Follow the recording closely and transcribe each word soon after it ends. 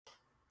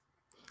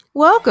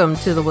Welcome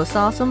to the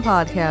Wasawesome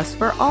podcast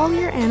for all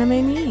your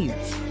anime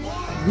needs.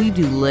 We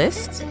do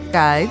lists,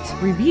 guides,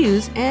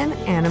 reviews, and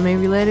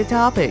anime-related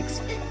topics.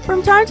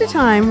 From time to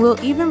time,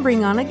 we'll even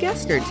bring on a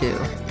guest or two.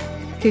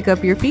 Kick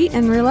up your feet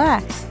and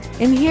relax.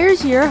 And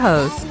here's your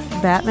host,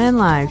 Batman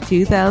Live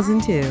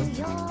 2002.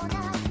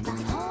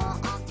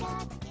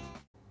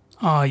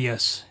 Ah,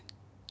 yes.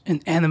 An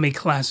anime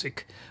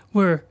classic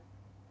where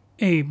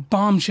a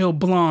bombshell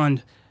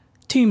blonde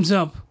teams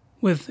up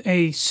with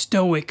a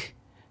stoic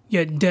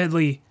yet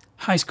deadly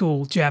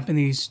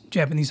Japanese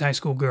high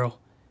school girl,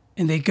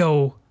 and they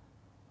go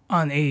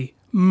on a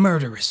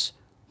murderous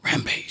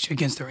rampage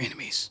against their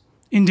enemies.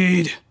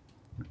 Indeed.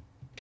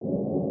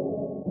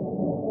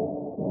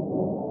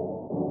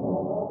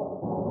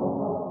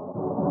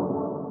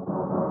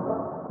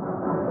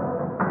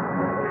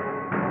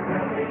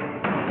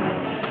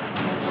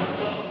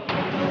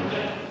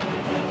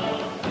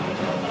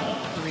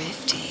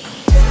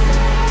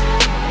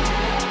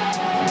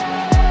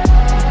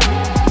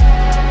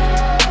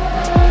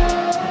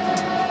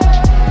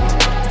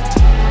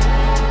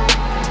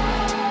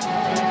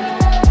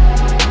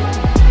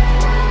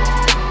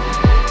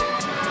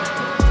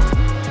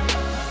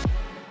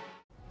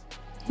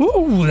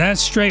 Ooh,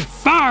 that's straight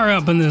fire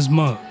up in this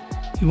mug.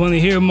 You want to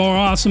hear more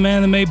awesome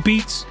anime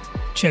beats?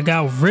 Check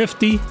out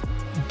Rifty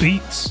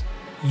Beats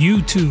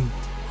YouTube.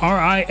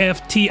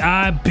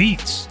 RIFTI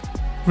Beats.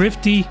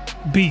 Rifty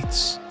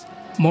Beats.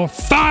 More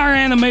fire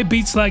anime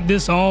beats like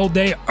this all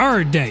day,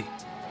 every day.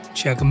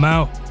 Check them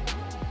out.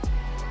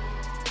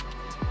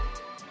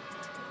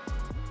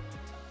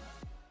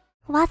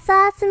 ワ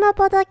サースモ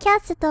ポドキャ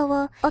スト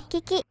をお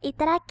聞きい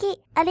ただき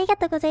ありが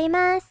とうござい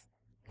ます。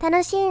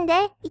楽しんで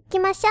いき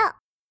ましょう。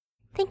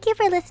Thank you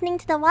for listening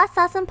to the What's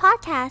Awesome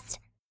podcast.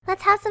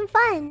 Let's have some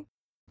fun.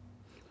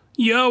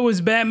 Yo,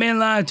 it's Batman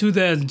Live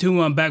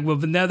 2002. I'm back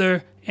with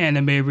another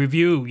anime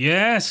review.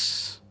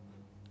 Yes.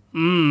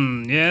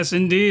 Yes,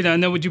 indeed. I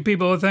know what you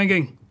people are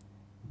thinking.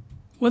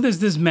 What is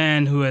this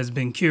man who has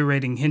been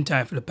curating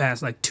hentai for the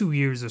past 2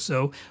 years or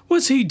so?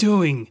 What's he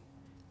doing?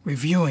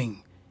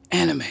 Reviewing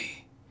anime.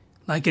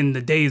 Like in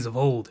the days of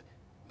old.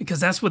 Because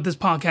that's what this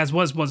podcast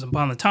was once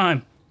upon a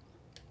time.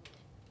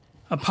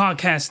 A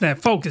podcast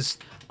that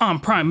focused on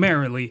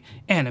primarily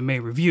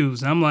anime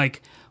reviews. And I'm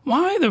like,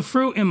 why the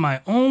fruit am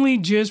I only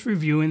just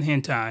reviewing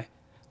hentai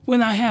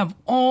when I have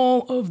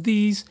all of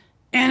these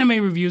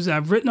anime reviews that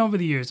I've written over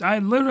the years? I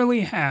literally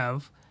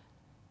have,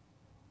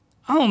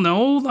 I don't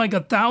know,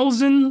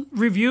 1,000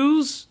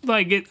 reviews.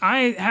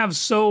 I have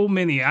so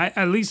many. I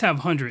at least have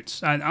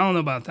hundreds. I don't know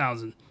about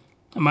 1,000.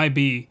 I might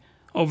be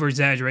over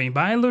exaggerating,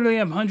 but I literally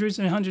have hundreds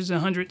and hundreds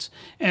and hundreds.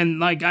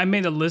 And I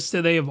made a list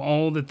today of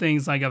all the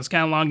things, I was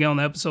cataloging on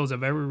the episodes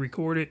I've ever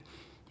recorded.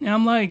 And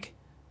I'm like,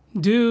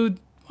 dude,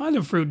 why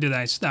the fruit did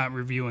I stop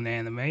reviewing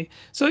anime?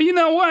 So you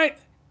know what?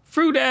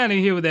 Fruit out of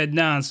here with that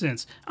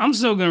nonsense. I'm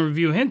still going to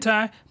review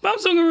hentai, but I'm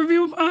still going to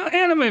review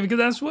anime because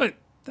that's what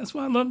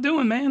I love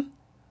doing, man.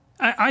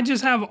 I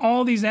just have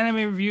all these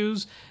anime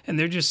reviews, and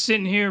they're just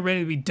sitting here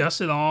ready to be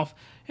dusted off,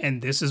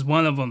 and this is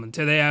one of them. And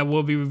today I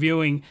will be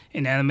reviewing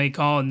an anime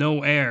called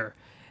No Air.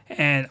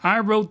 And I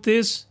wrote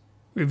this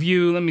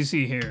review, let me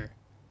see here.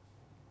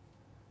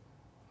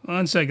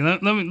 1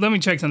 second, let me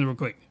check something real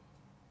quick.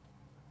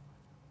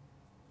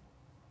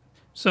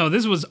 So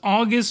this was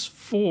August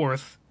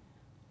 4th,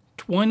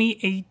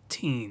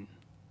 2018.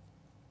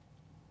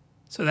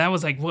 So that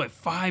was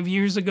 5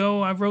 years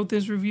ago I wrote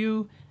this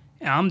review?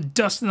 And I'm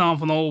dusting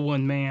off an old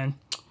one, man.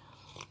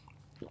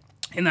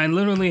 And I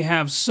literally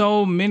have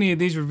so many of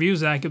these reviews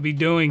that I could be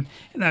doing,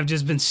 and I've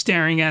just been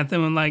staring at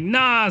them and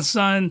nah,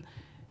 son.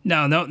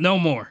 No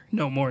more.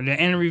 The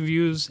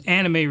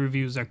anime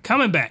reviews are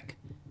coming back.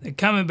 They're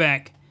coming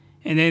back.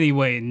 And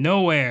anyway,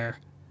 No Air.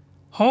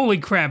 Holy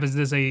crap, is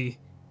this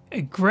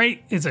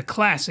it's a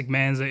classic,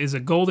 man. It's a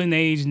golden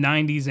age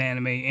 90s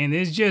anime, and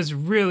it's just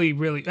really,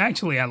 really,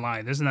 actually I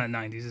lied. It's not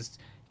 90s, it's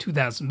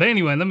 2000. But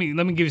anyway, let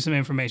me give you some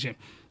information.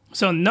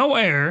 So No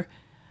Air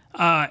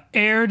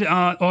aired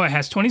on, it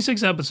has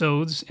 26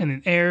 episodes, and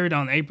it aired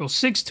on April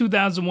 6,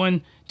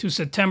 2001 to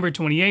September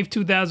 28,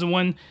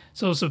 2001.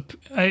 So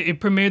it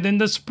premiered in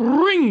the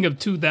spring of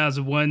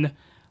 2001.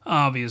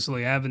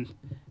 Obviously, I haven't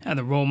had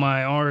to roll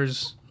my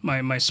R's,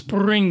 my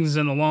springs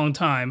in a long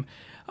time.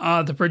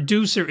 The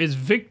producer is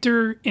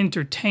Victor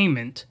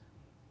Entertainment,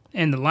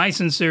 and the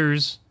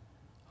licensors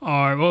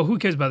are, who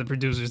cares about the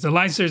producers? The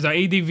licensors are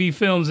ADV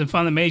Films and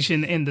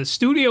Funimation, and the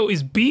studio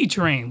is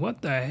B-Train.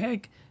 What the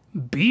heck?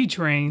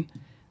 B-Train?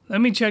 Let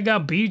me check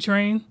out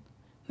B-Train.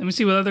 Let me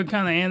see what other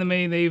kind of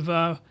anime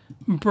they've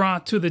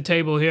brought to the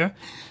table here.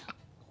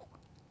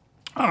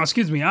 Oh,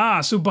 excuse me.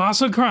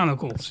 Tsubasa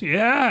Chronicles.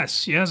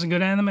 Yes, a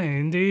good anime,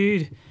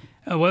 indeed.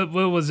 What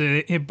was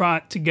it? It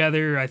brought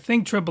together, I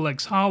think, Triple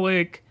X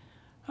Holic,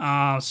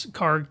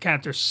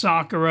 Cardcaptor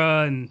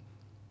Sakura, and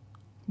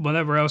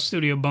whatever else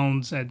Studio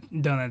Bones had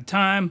done at the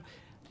time.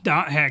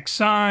 Dot Hack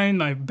Sign.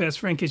 My best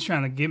friend keeps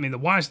trying to get me to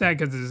watch that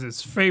because it's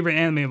his favorite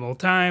anime of all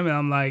time. And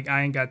I'm like,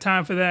 I ain't got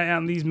time for that out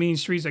in these mean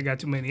streets. I got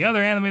too many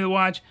other anime to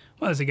watch.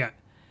 What else he got?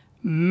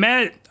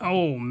 Madlax.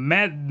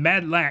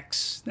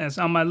 That's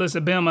on my list.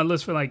 I've been on my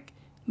list for like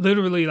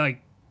literally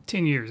like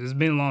 10 years. It's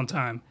been a long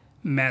time.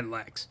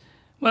 Madlax.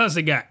 What else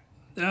they got?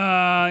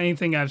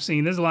 Anything I've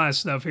seen. There's a lot of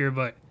stuff here,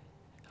 but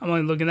I'm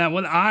only looking at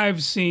what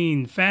I've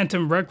seen.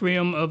 Phantom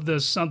Requiem of the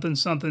something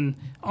something.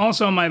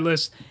 Also on my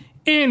list.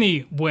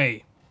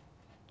 Anyway.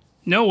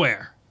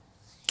 Nowhere.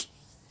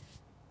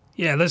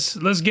 Yeah,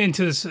 let's get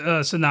into this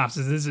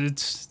synopsis.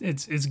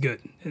 It's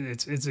good.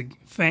 It's a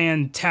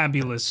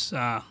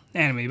fantabulous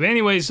anime. But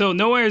anyway, so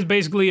Nowhere is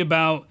basically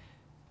about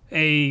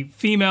a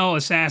female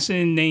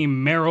assassin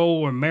named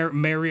Meryl or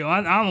Mary.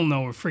 I don't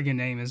know what her freaking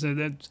name is.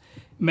 That's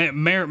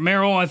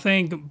Meryl, I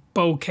think,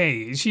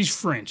 Bouquet. She's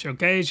French,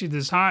 okay? She's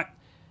this hot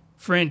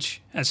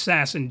French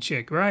assassin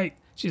chick, right?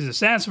 She's an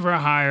assassin for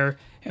hire.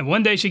 And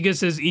one day she gets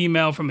this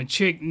email from a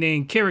chick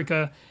named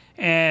Kirika.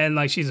 And,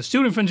 like, she's a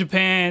student from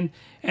Japan.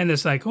 And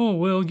it's like, oh,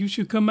 well, you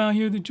should come out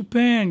here to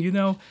Japan, you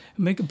know,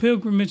 make a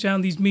pilgrimage out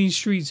in these mean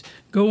streets.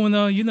 Go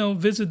and, you know,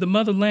 visit the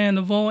motherland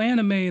of all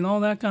anime and all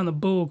that kind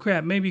of bull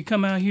crap. Maybe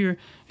come out here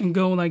and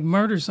go, like,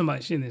 murder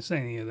somebody. She didn't say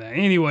any of that.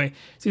 Anyway,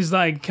 she's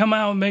like, come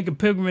out and make a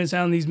pilgrimage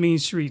out in these mean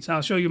streets.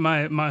 I'll show you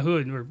my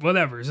hood or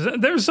whatever.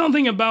 There's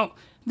something about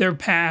their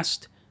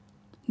past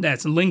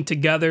that's linked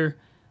together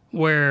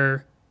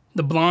where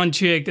the blonde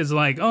chick is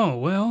like, oh,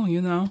 well,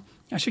 you know,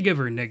 I should give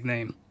her a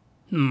nickname.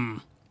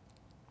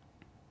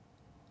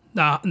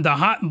 The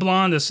hot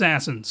blonde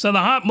assassin. So the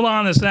hot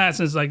blonde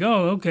assassin is like,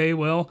 oh, okay,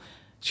 well,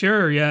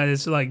 sure, yeah,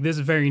 it's like, this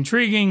is very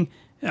intriguing.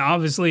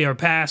 Obviously, our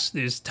past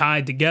is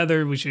tied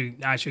together.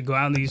 I should go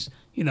out in these,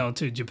 you know,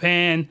 to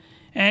Japan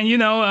and, you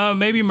know,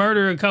 maybe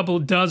murder a couple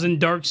dozen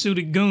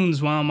dark-suited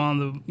goons while I'm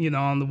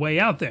on the way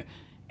out there.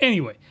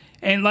 Anyway,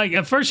 and, like,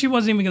 at first she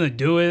wasn't even going to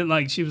do it.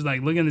 Like, she was,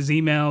 like, looking at his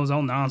emails,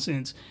 all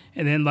nonsense.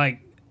 And then, like,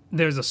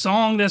 there's a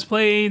song that's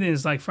played, and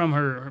it's like from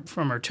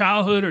her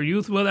childhood or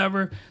youth,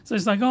 whatever. So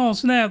it's like, oh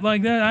snap,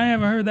 like that. I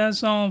haven't heard that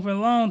song for a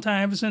long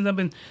time, ever since I've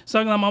been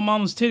sucking on my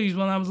mama's titties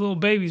when I was a little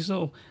baby.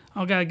 So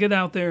I gotta get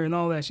out there and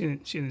all that. She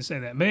didn't say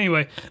that, but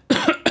anyway.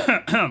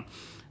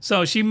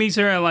 So she meets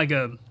her at like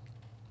I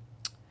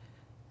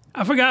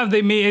forgot if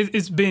they meet.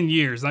 It's been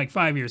years, like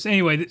 5 years.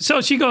 Anyway,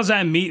 so she goes out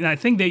and meet, and I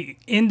think they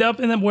end up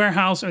in the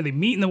warehouse or they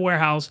meet in the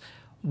warehouse,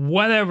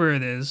 whatever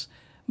it is,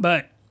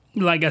 but.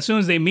 Like, as soon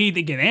as they meet,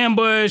 they get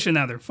ambushed, and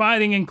now they're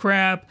fighting and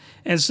crap.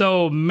 And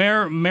so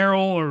Meryl,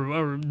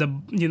 or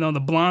the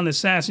blonde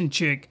assassin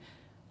chick,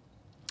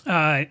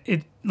 as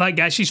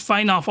she's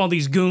fighting off all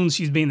these goons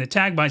she's being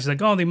attacked by, she's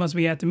like, oh, they must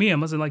be after me. I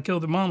must have, like,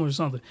 killed their mom or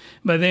something.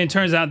 But then it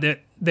turns out that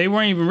they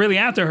weren't even really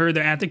after her.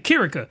 They're after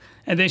Kirika.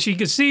 And then she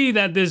could see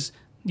that this,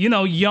 you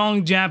know,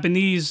 young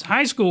Japanese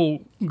high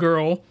school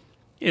girl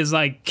is,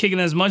 like, kicking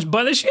as much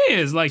butt as she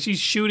is. Like, she's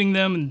shooting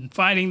them and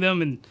fighting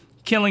them and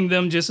killing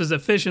them just as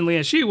efficiently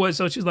as she would.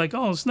 So she's like,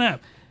 oh,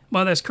 snap.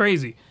 Well, that's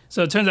crazy.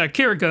 So it turns out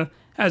Kirika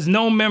has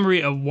no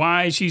memory of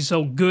why she's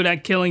so good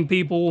at killing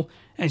people.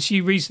 And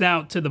she reached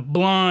out to the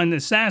blonde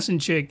assassin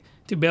chick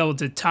to be able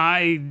to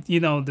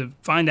to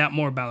find out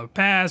more about her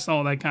past,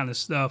 all that kind of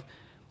stuff.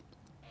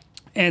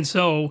 And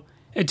so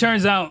it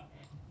turns out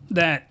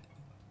that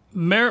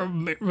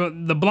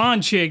the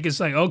blonde chick is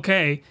like,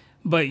 okay,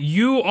 but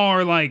you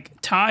are like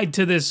tied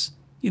to this,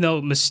 you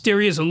know,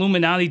 mysterious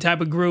Illuminati type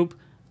of group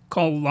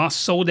called Les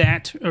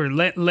Soldats or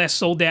Les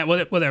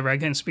Soldats, whatever. I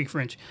can't speak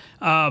French.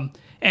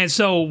 And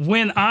so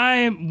when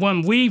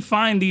we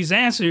find these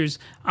answers,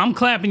 I'm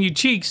clapping your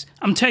cheeks.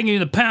 I'm taking you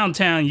to Pound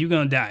Town. You're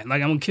gonna die.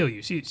 Like, I'm gonna kill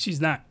you. She's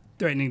not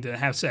threatening to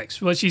have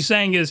sex. What she's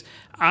saying is,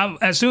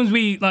 as soon as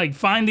we like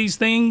find these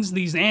things,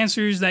 these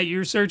answers that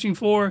you're searching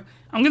for,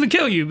 I'm gonna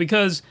kill you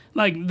because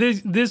like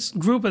this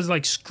group has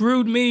like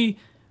screwed me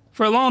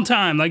for a long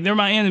time. Like, they're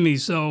my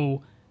enemies.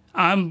 So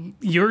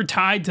you're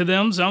tied to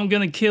them. So I'm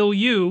gonna kill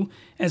you.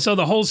 And so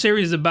the whole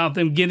series is about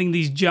them getting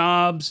these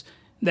jobs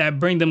that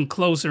bring them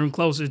closer and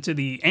closer to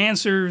the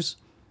answers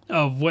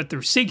of what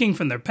they're seeking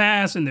from their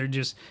past. And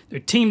they're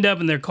teamed up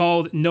and they're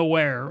called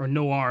Nowhere or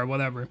Noir or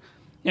whatever.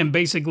 And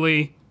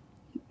basically,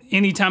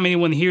 anytime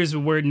anyone hears the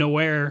word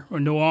Nowhere or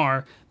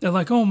Noir, they're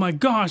like, oh my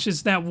gosh,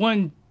 it's that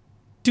one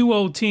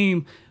duo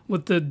team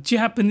with the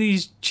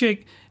Japanese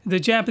chick,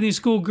 the Japanese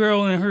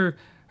schoolgirl and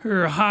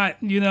her hot,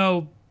 you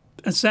know,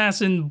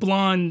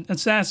 blonde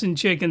assassin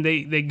chick, and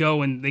they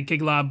go and they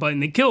kick a lot of butt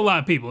and they kill a lot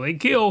of people. They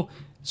kill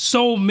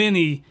so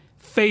many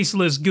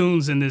faceless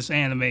goons in this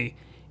anime.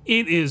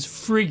 It is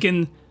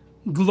freaking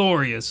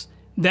glorious.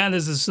 That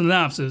is the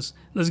synopsis.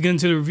 Let's get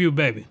into the review,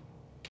 baby.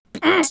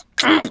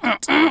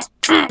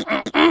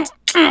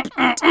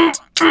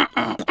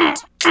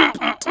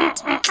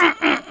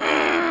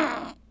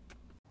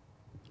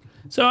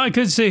 So I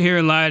could sit here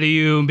and lie to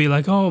you and be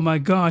like, oh my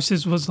gosh,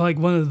 this was like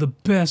one of the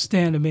best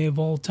anime of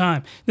all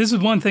time. This is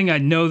one thing I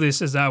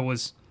noticed as I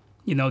was,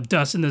 you know,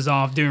 dusting this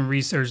off, doing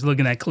research,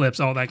 looking at clips,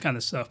 all that kind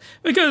of stuff.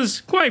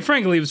 Because, quite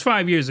frankly, it was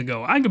 5 years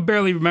ago. I could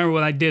barely remember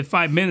what I did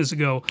 5 minutes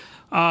ago,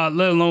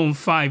 let alone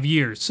 5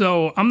 years.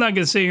 So I'm not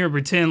going to sit here and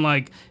pretend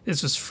like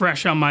this was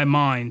fresh on my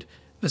mind,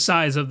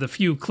 besides of the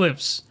few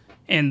clips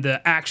and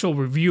the actual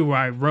review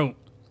I wrote,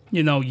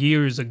 you know,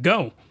 years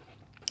ago.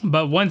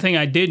 But one thing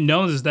I did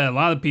notice is that a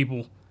lot of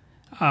people,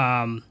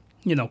 comment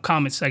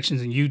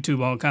sections and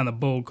YouTube, all kind of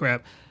bull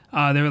crap,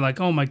 they were like,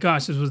 oh my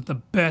gosh, this was the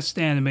best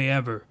anime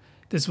ever.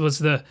 This was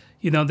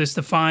this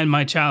defined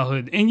my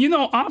childhood. And,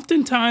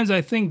 oftentimes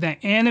I think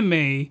that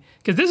anime,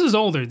 because this is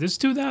older, this is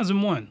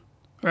 2001,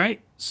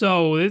 right?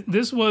 So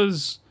this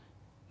was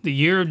the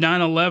year of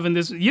 9/11.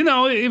 This,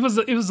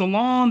 it was a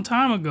long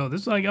time ago.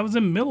 This was like I was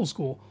in middle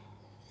school.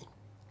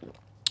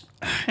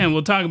 And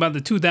we'll talk about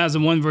the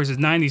 2001 versus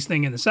 90s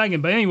thing in a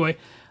second. But anyway,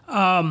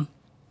 I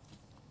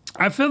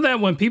feel that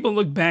when people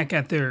look back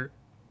at the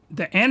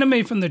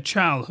anime from their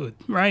childhood,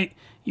 right?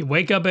 You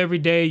wake up every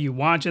day, you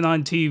watch it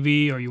on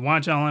TV or you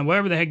watch it online,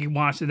 wherever the heck you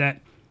watched it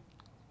at.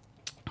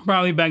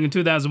 Probably back in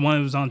 2001,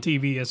 it was on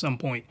TV at some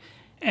point.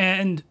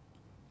 And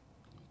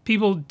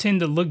people tend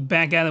to look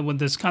back at it with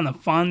this kind of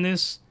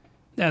fondness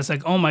that's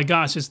like, oh my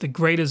gosh, it's the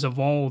greatest of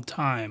all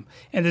time.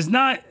 And there's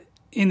not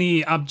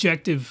any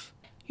objective,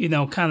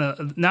 kind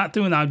of not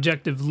through an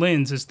objective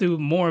lens. It's through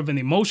more of an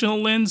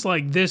emotional lens.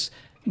 Like this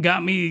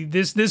got me,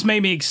 this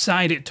made me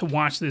excited to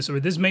watch this, or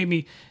this made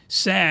me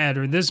sad,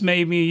 or this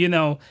made me,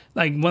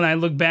 like when I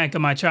look back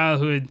at my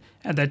childhood,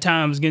 at that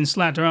time I was getting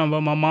slapped around by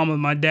my mom and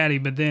my daddy,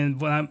 but then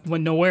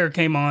when Nowhere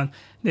came on,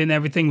 then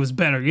everything was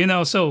better,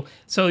 so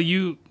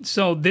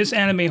this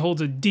anime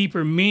holds a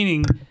deeper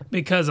meaning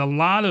because a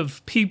lot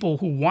of people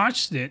who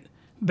watched it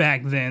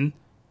back then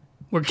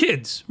were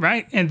kids,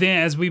 right? And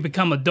then as we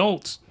become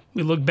adults,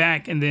 we look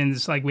back and then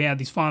it's like we have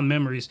these fond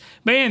memories.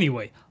 But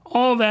anyway,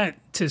 all that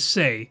to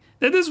say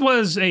that this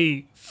was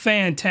a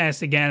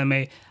fantastic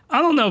anime.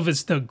 I don't know if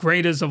it's the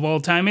greatest of all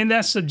time, and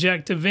that's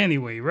subjective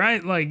anyway,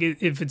 right? Like,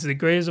 if it's the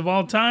greatest of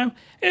all time,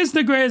 it's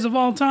the greatest of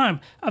all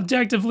time.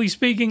 Objectively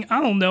speaking,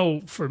 I don't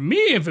know for me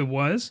if it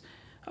was.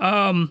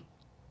 So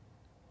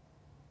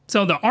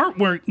the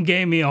artwork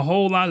gave me a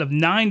whole lot of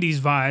 90s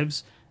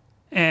vibes,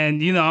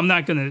 and, I'm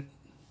not going to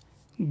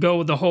go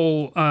with the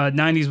whole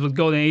 90s with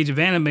golden age of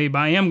anime, but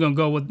I am going to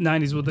go with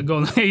 90s with the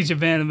golden age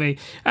of anime,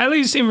 at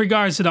least in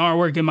regards to the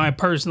artwork, in my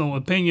personal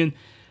opinion.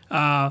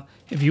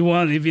 If you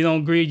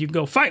don't agree, you can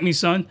go fight me,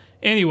 son.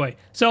 Anyway,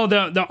 so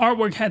the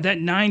artwork had that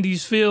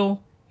 90s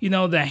feel,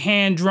 the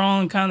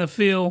hand-drawn kind of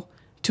feel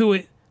to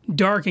it,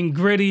 dark and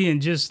gritty,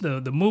 and just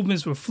the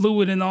movements were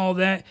fluid and all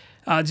that.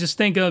 Just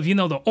think of,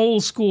 the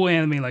old school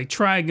anime like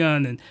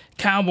Trigun and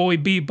Cowboy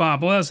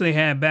Bebop. What else they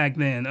had back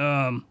then?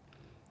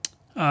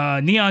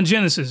 Neon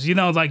Genesis,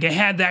 like it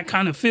had that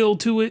kind of feel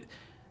to it.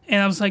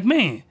 And I was like,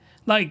 man,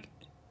 like,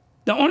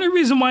 the only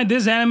reason why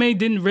this anime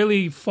didn't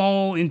really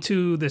fall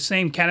into the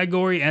same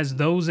category as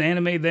those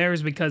anime there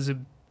is because,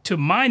 to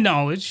my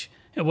knowledge,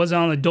 it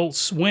wasn't on Adult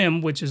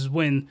Swim, which is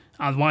when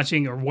I was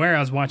watching, or where I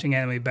was watching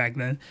anime back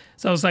then.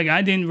 So it's like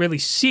I didn't really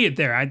see it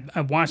there.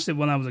 I watched it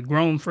when I was a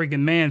grown freaking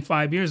man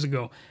 5 years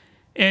ago.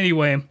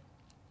 Anyway,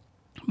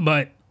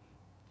 but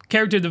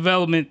character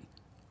development,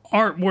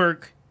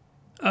 artwork,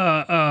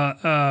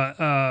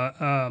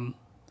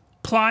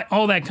 plot,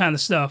 all that kind of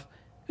stuff.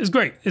 It's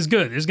great. It's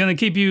good. It's gonna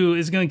keep you.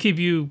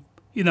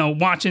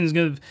 Watching.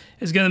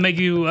 It's gonna make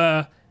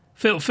you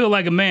feel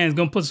like a man. It's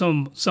gonna put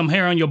some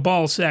hair on your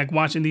ball sack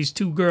watching these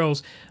two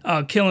girls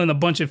killing a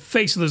bunch of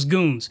faceless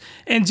goons.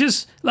 And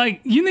just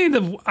like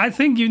I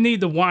think you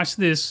need to watch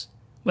this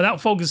without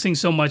focusing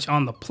so much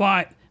on the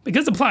plot,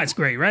 because the plot's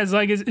great, right? It's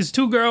like it's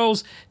two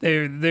girls.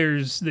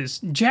 There's this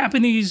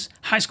Japanese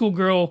high school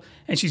girl,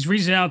 and she's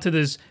reaching out to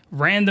this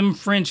random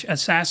French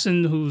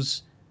assassin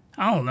who's,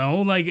 I don't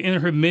know, like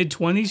in her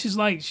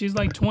mid-20s. She's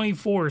like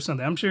 24 or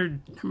something. I'm sure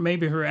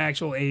maybe her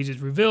actual age is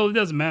revealed. It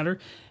doesn't matter.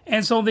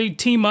 And so they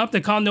team up. They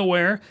call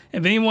Nowhere.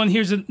 If anyone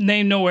hears the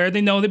name Nowhere, they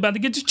know they're about to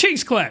get your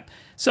cheeks clapped.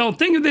 So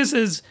think of this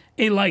as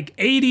a like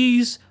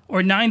 80s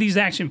or 90s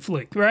action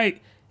flick,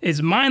 right? It's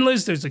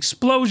mindless. There's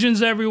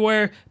explosions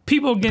everywhere.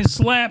 People getting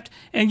slapped.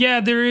 And yeah,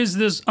 there is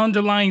this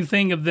underlying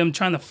thing of them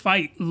trying to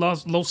fight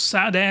Los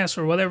Sadas,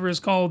 or whatever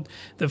it's called,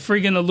 the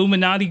friggin'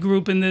 Illuminati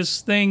group in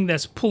this thing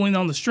that's pulling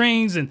on the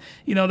strings. And,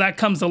 that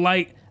comes to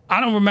light.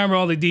 I don't remember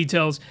all the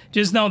details.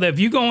 Just know that if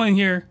you go in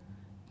here,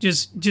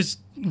 just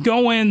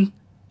go in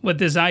with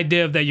this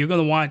idea of that you're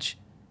going to watch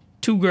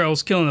two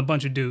girls killing a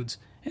bunch of dudes.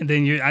 And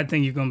then I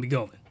think you're going to be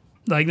golden.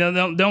 Like,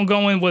 don't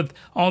go in with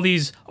all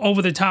these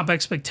over-the-top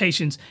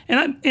expectations.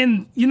 And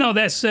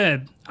that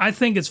said, I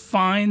think it's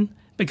fine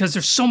because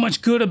there's so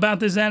much good about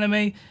this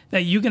anime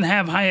that you can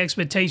have high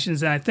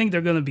expectations, and I think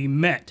they're going to be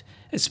met,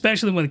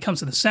 especially when it comes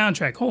to the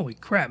soundtrack. Holy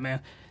crap,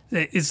 man.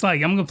 It's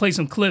like, I'm going to play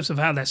some clips of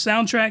how that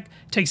soundtrack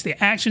takes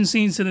the action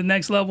scenes to the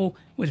next level,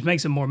 which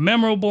makes it more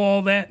memorable,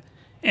 all that.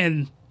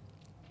 And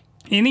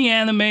any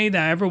anime that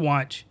I ever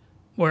watch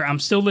where I'm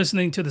still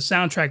listening to the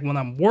soundtrack when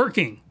I'm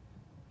working,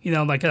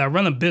 like I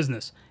run a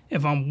business.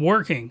 If I'm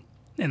working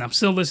and I'm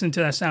still listening to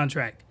that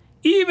soundtrack,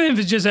 even if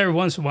it's just every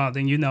once in a while,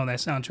 then that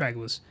soundtrack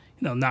was,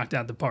 knocked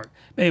out the park.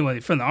 But anyway,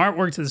 from the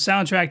artwork to the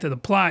soundtrack to the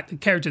plot, the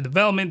character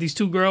development, these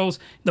two girls,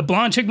 the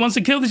blonde chick wants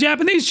to kill the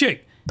Japanese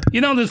chick.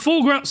 The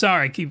full grown.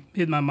 Sorry, I keep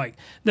hitting my mic.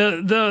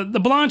 The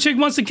blonde chick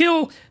wants to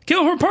kill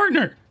her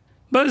partner.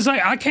 But it's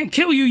like, I can't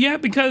kill you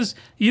yet because,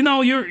 you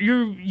know,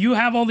 you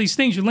have all these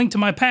things. You're linked to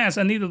my past.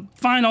 I need to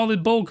find all this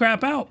bull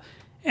crap out.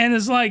 And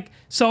it's like,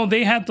 so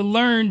they have to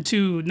learn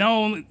to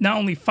not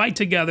only fight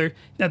together,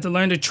 they have to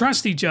learn to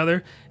trust each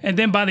other. And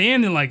then by the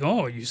end, they're like,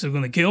 oh, you still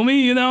gonna kill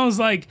me? You know, it's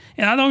like,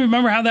 and I don't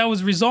remember how that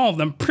was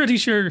resolved. I'm pretty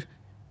sure,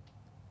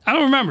 I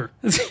don't remember.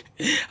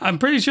 I'm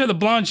pretty sure the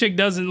blonde chick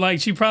doesn't, like,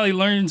 she probably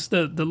learns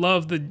to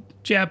love the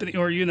Japanese,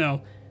 or, you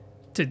know,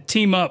 to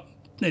team up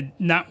and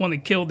not want to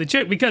kill the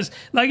chick. Because,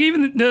 like,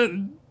 even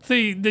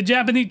the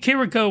Japanese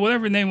Kiriko,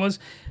 whatever her name was,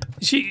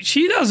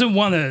 she doesn't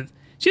want to,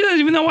 she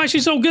doesn't even know why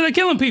she's so good at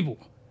killing people.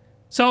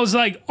 So it's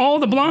like, all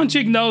the blonde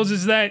chick knows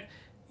is that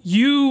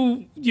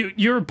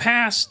you're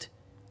past,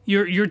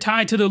 you're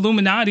tied to the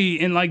Illuminati,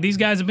 and like, these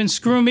guys have been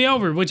screwing me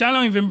over, which I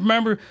don't even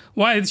remember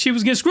why she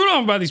was getting screwed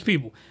over by these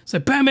people. It's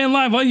like, Batman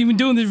Live, why are you even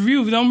doing this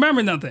review if you don't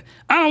remember nothing?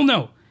 I don't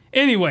know.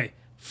 Anyway,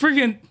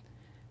 freaking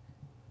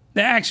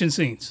the action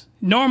scenes.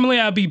 Normally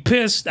I'd be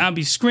pissed, I'd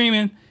be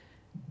screaming,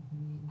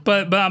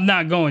 but I'm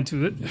not going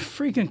to.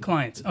 Freaking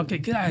clients. Okay,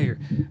 get out of here.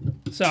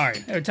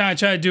 Sorry. Every time I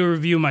try to do a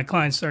review, my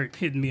clients start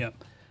hitting me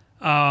up.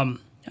 I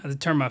have to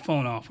turn my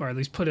phone off, or at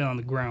least put it on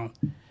the ground.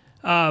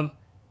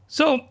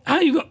 So how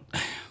you go?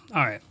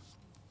 All right,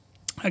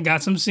 I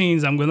got some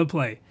scenes I'm gonna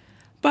play,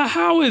 but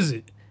how is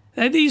it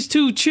that these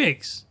two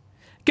chicks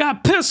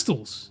got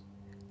pistols?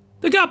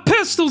 They got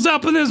pistols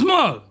up in this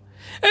mug,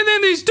 and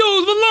then these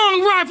dudes with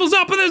long rifles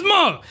up in this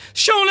mug,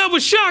 showing up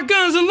with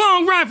shotguns and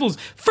long rifles,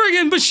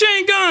 friggin'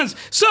 machine guns,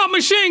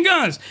 submachine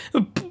guns,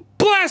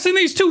 blasting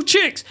these two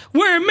chicks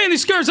wearing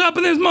miniskirts up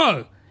in this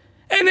mug.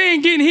 And they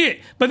ain't getting hit,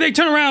 but they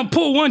turn around and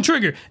pull one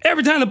trigger.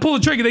 Every time they pull a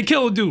trigger, they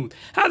kill a dude.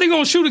 How they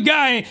gonna shoot a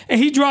guy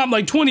and he dropped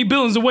like 20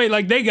 buildings away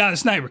like they got a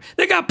sniper?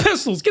 They got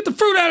pistols. Get the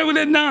fruit out of it with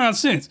that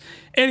nonsense.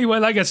 Anyway,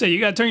 like I said, you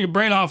gotta turn your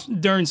brain off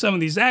during some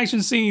of these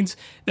action scenes.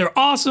 They're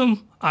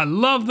awesome. I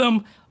love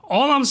them.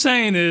 All I'm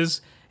saying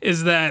is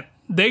that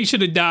they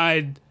should have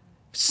died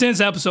since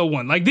episode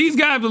 1. Like, these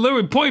guys would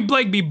literally point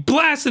blank be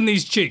blasting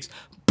these chicks.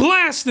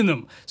 Blasting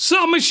them,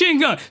 submachine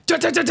gun,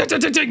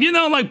 you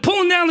know, like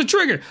pulling down the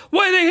trigger.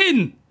 What are they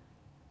hitting?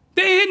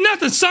 They ain't hit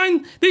nothing,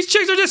 son. These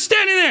chicks are just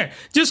standing there,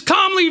 just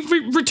calmly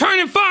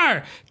returning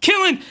fire,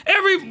 killing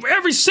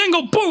every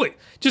single bullet,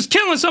 just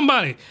killing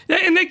somebody.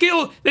 And they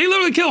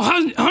literally kill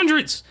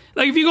hundreds.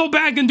 Like, if you go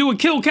back and do a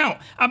kill count,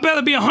 I bet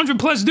it'd be 100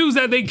 plus dudes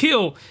that they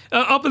kill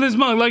up in this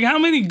mug. Like, how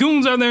many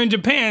goons are there in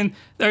Japan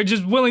that are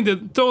just willing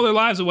to throw their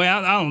lives away?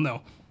 I don't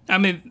know. I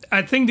mean,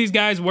 I think these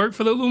guys work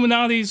for the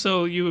Illuminati,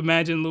 so you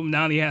imagine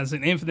Illuminati has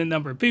an infinite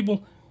number of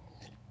people.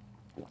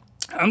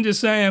 I'm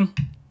just saying,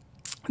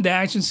 the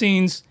action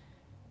scenes,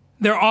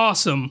 they're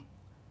awesome,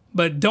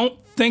 but don't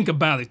think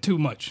about it too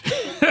much.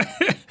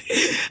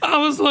 I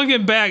was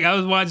looking back, I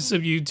was watching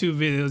some YouTube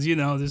videos, you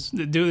know,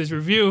 to do this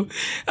review.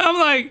 I'm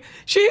like,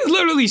 she is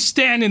literally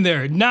standing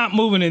there, not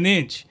moving an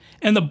inch,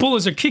 and the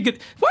bullets are kicking.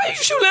 Why are you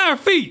shooting at her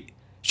feet?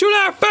 Shoot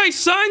at her face,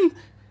 son!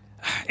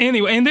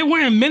 Anyway, and they're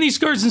wearing mini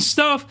skirts and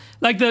stuff,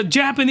 like the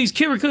Japanese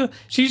Kiriko.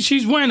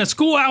 She's wearing a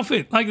school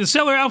outfit, like the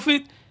sailor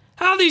outfit.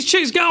 How these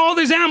chicks got all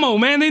this ammo,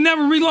 man? They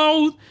never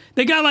reload.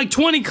 They got like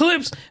 20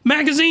 clips,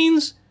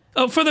 magazines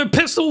for their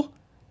pistol.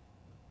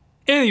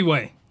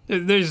 Anyway,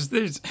 there's.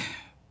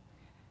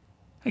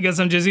 I guess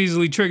I'm just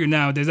easily triggered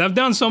nowadays. I've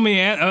done so many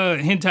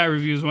hentai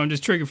reviews where I'm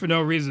just triggered for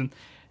no reason.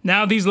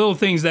 Now these little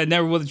things that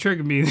never would have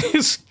triggered me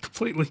is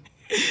completely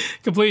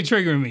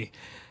triggering me.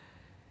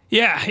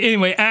 Yeah,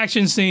 anyway,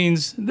 action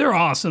scenes, they're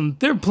awesome.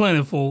 They're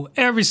plentiful.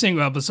 Every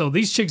single episode,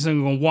 these chicks are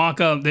going to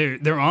walk up.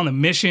 They're on a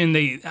mission.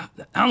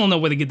 I don't know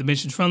where they get the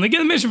missions from. They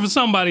get a mission from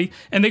somebody,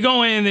 and they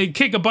go in and they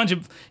kick a bunch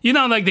of, you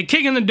know, like they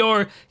kick in the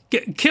door,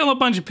 kill a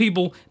bunch of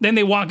people, then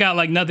they walk out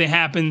like nothing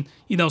happened.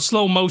 You know,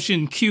 slow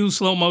motion cue,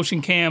 slow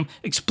motion cam,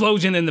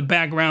 explosion in the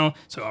background.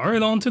 So, all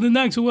right, on to the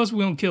next. Who else we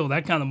going to kill?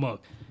 That kind of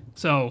mug.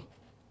 So,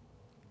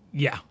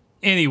 yeah.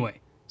 Anyway,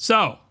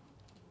 so,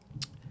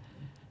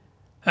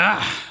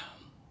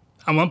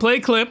 I'm going to play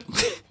a clip.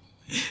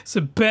 It's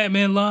a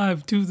Batman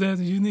Live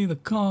 2000. You need to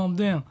calm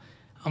down.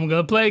 I'm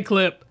going to play a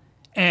clip.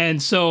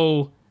 And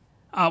so,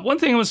 one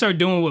thing I'm going to start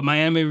doing with my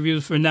anime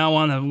reviews from now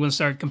on, I'm going to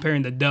start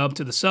comparing the dub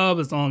to the sub,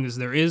 as long as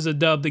there is a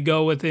dub to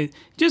go with it,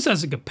 just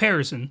as a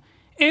comparison.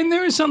 And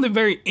there is something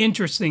very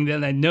interesting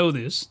that I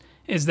noticed,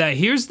 is that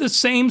here's the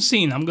same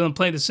scene. I'm going to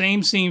play the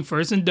same scene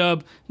first in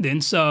dub, then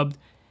subbed.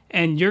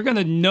 And you're going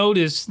to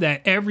notice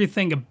that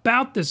everything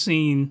about the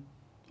scene,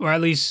 or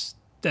at least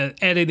the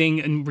editing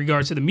in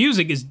regards to the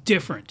music, is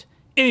different.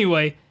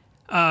 Anyway,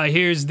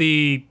 here's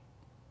the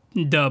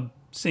dub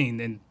scene.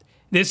 And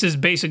this is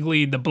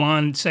basically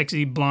the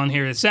sexy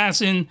blonde-haired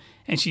assassin,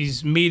 and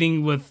she's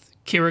meeting with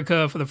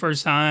Kiriko for the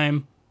first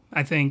time,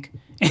 I think.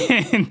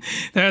 And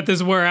they're at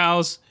this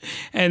warehouse,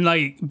 and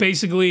like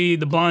basically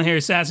the blonde-haired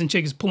assassin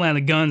chick is pulling out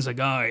the guns, like,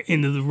 all right,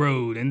 into the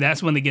road, and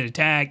that's when they get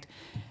attacked.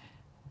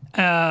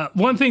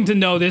 One thing to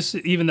notice,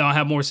 even though I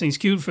have more scenes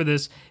queued for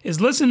this, is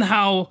listen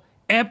how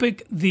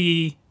epic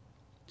the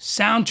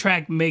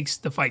soundtrack makes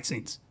the fight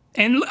scenes.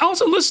 And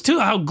also listen to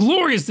how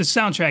glorious the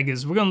soundtrack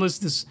is. We're going to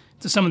listen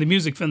to some of the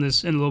music from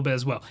this in a little bit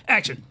as well.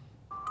 Action.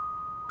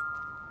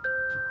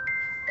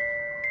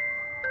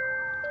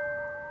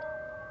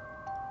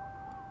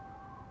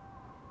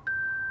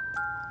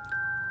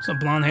 Some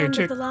blonde hair End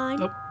chick. of the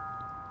line. Oh.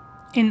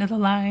 End of the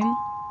line.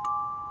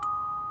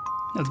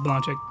 That's a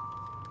blonde chick.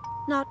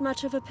 Not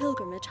much of a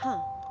pilgrimage, huh?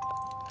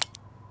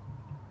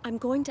 I'm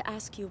going to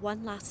ask you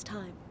one last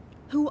time.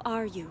 Who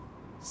are you?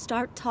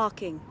 Start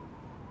talking.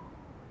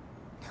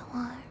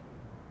 Noir,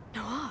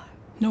 Noir.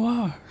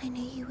 Noir. I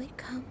knew you would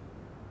come.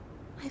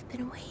 I've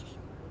been waiting.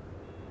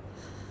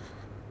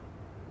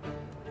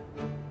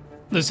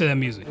 Listen to that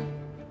music.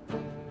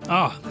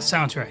 Ah, the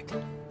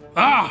soundtrack.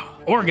 Ah,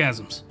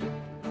 orgasms.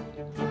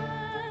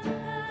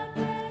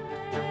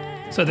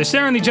 So they're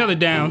staring each other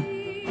down.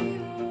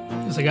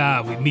 It's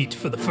like, we meet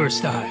for the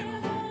first time.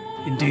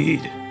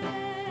 Indeed.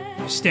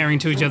 They're staring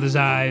to each other's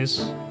eyes.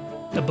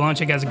 The blonde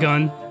chick has a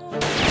gun.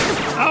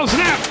 Oh,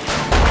 snap!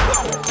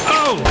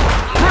 Oh!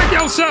 Break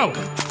yourself!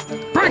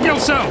 Break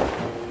yourself!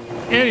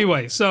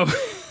 Anyway, so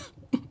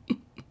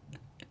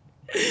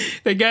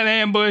they got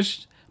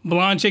ambushed.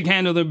 Blonde chick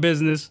handled their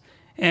business.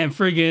 And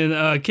friggin'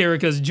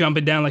 Kirika's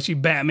jumping down like she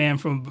Batman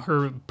from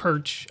her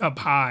perch up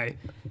high.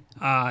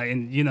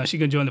 And, you know, she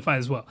can join the fight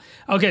as well.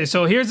 Okay,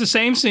 so here's the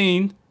same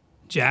scene.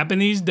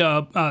 Japanese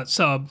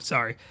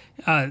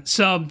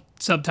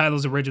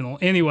subtitles original.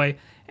 Anyway,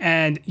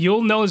 and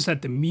you'll notice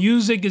that the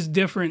music is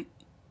different.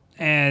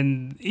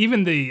 And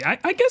even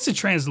I guess the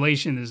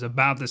translation is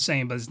about the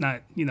same, but it's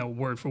not, you know,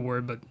 word for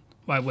word, but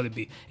why would it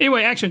be?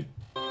 Anyway, action.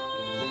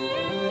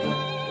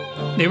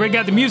 They already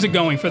got the music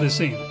going for this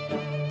scene.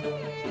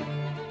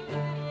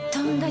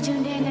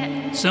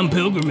 Some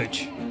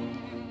pilgrimage.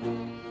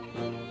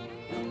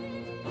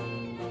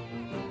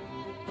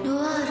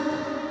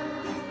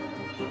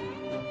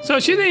 So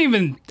she didn't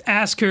even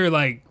ask her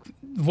like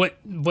what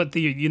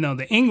the, you know,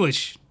 the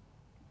English,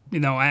 you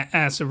know,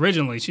 asked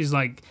originally. She's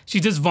like, she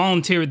just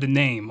volunteered the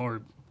name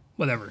or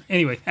whatever.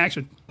 Anyway,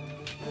 action.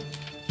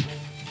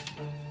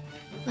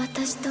 A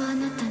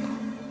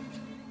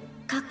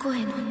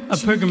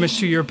pilgrimage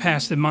to your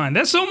past and mine.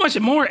 That's so much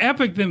more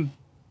epic than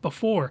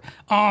before.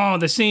 Oh,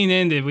 the scene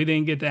ended. We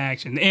didn't get the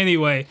action.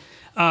 Anyway,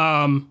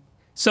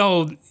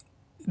 so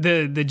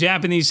the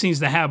Japanese seems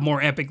to have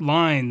more epic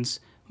lines,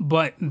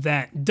 but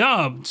that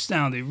dub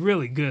sounded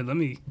really good. Let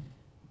me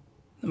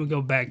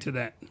go back to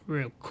that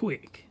real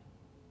quick.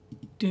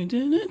 Dun,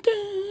 dun, dun,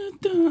 dun,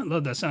 dun.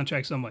 Love that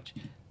soundtrack so much.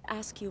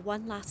 Ask you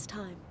one last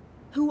time.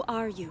 Who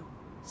are you?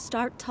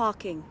 Start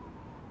talking.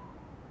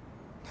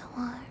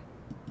 Noir.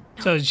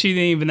 So she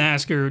didn't even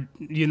ask her,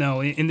 you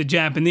know, in the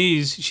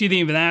Japanese, she didn't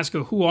even ask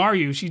her, who are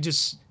you? She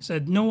just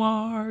said,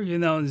 Noir, you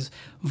know, his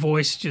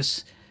voice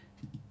just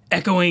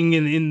echoing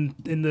in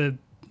the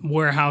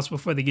warehouse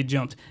before they get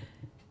jumped.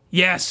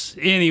 Yes,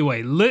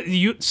 anyway,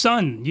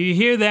 son, you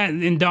hear that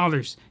in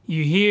dollars.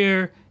 You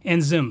hear in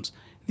Zims.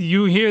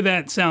 You hear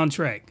that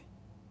soundtrack.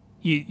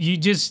 You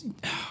just,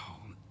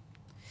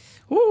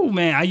 oh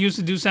man, I used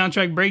to do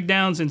soundtrack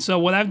breakdowns, and so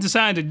what I've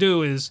decided to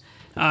do is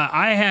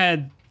I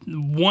had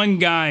one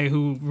guy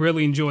who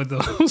really enjoyed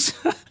those.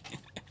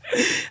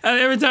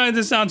 Every time I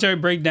did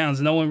soundtrack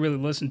breakdowns, no one really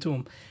listened to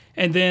them.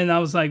 And then I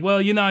was like, well,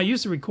 you know, I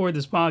used to record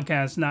this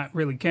podcast not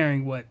really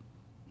caring what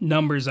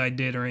numbers I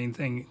did or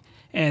anything.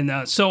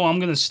 And so I'm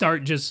going to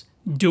start just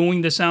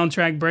doing the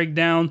soundtrack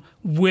breakdown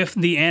with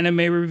the anime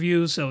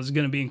review, so it's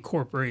going to be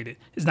incorporated.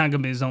 It's not going to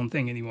be his own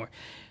thing anymore.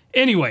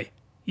 Anyway,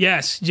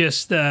 yes,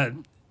 just,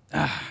 it's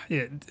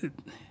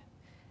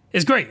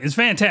great. It's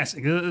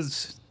fantastic.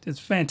 It's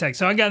fantastic.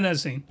 So I got another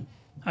scene.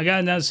 I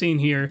got another scene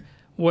here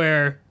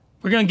where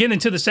we're going to get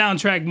into the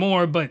soundtrack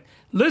more, but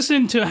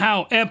listen to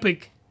how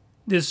epic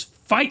this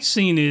fight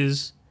scene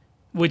is,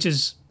 which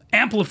is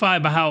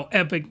amplified by how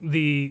epic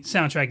the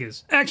soundtrack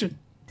is. Action.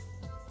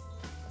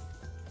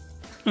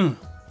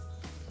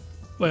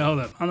 Wait, hold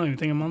up. I don't even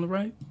think I'm on the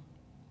right.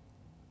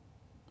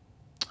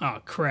 Oh,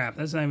 crap.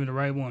 That's not even the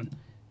right one.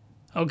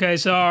 Okay,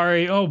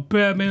 sorry. Oh,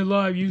 Batman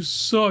Live, you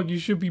suck. You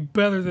should be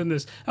better than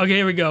this. Okay,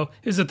 here we go.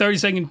 Here's a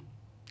 30-second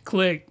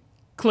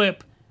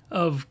clip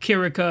of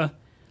Kirika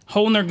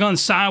holding her gun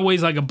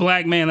sideways like a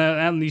black man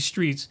out in these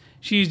streets.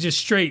 She's just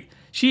straight.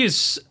 She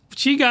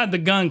got the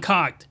gun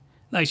cocked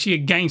like she a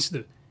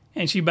gangster,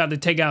 and she about to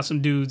take out some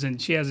dudes,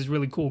 and she has this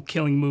really cool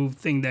killing move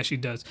thing that she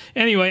does.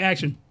 Anyway,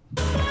 action.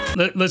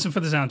 Listen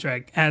for the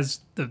soundtrack as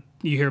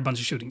you hear a bunch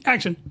of shooting.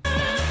 Action.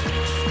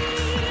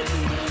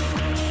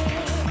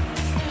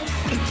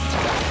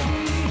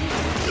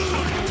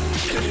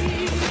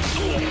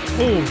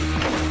 Oh.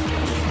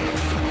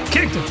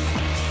 Kicked him.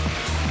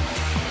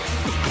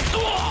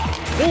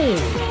 Oh.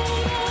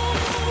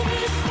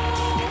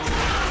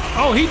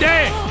 Oh, he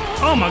dead.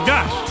 Oh my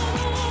gosh.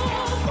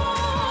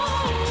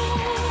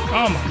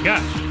 Oh my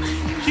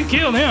gosh. She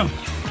killed him.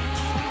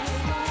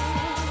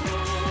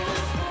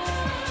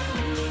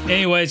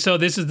 Anyway, so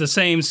this is the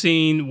same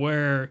scene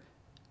where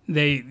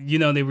they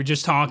were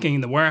just talking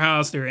in the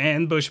warehouse. They were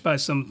ambushed by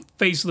some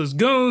faceless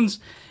goons.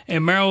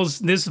 And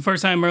this is the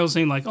first time Meryl's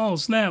saying like, oh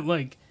snap,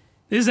 like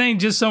this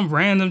ain't just some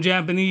random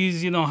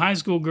Japanese, high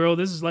school girl.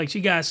 This is like, she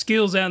got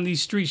skills out in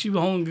these streets. She was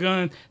holding a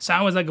gun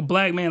sideways like a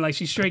black man. Like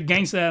she's straight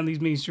gangsta out in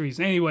these mean streets.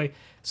 Anyway,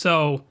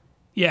 so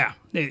yeah,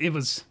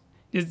 it's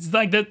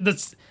like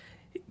that's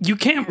you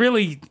can't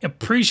really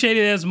appreciate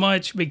it as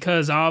much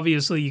because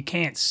obviously you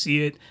can't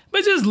see it.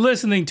 But just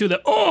listening to the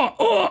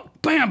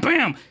bam,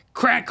 bam,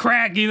 crack,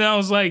 crack,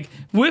 it's like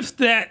with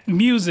that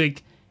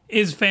music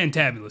is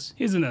fantabulous.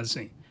 Here's another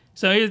scene.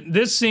 So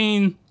this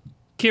scene,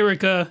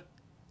 Kirika,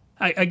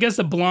 I guess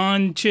the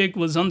blonde chick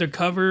was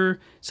undercover,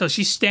 so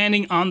she's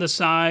standing on the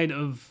side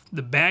of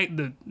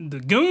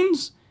the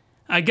goons.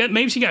 I guess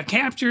maybe she got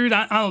captured.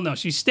 I don't know.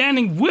 She's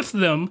standing with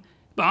them,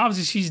 but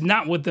obviously she's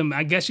not with them.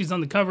 I guess she's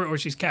undercover or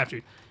she's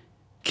captured.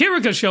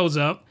 Kirika shows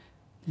up,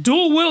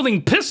 dual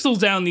wielding pistols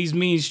down these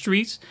mean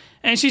streets,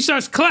 and she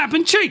starts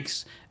clapping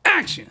cheeks.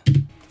 Action.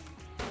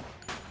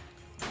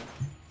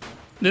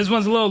 This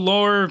one's a little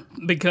lower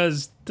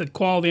because the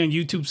quality on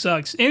YouTube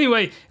sucks.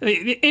 Anyway,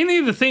 any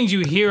of the things you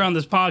hear on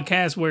this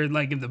podcast where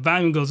like if the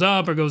volume goes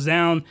up or goes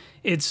down,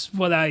 it's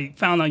what I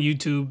found on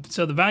YouTube.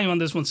 So the volume on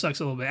this one sucks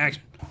a little bit.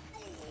 Action.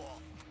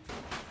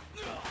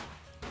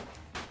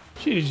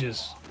 She's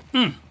just,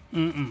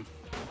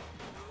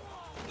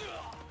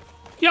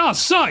 Y'all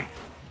suck.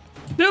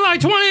 They're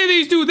like 20 of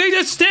these dudes. They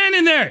just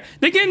standing there.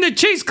 They getting the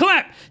cheeks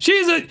clapped.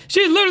 She's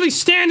literally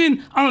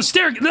standing on a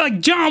staircase,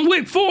 like John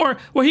Wick 4,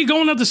 where he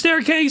going up the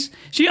staircase.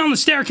 She on the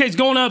staircase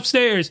going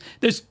upstairs.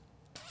 There's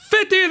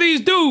 50 of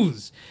these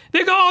dudes.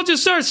 They all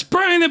just start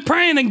spraying and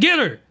praying and get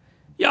her.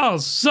 Y'all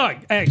suck.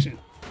 Action.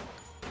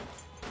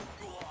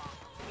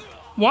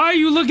 Why are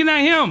you looking at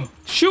him?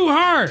 Shoot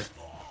her.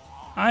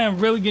 I am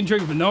really getting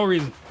triggered for no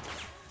reason.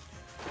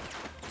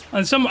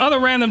 And some other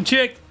random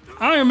chick,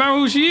 I don't even remember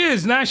who she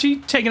is. Now she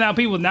taking out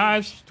people with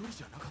knives.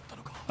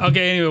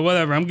 Okay, anyway,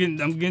 whatever. I'm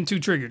getting too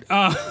triggered.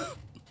 Oh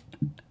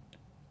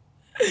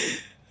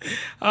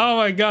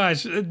my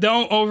gosh.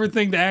 Don't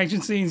overthink the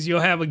action scenes. You'll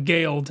have a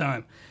gay old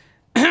time.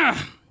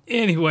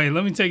 Anyway,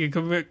 let me take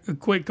a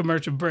quick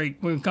commercial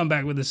break. We'll come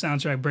back with the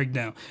soundtrack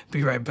breakdown.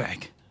 Be right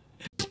back.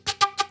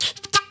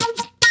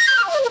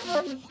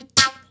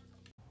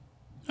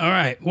 All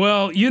right.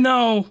 Well,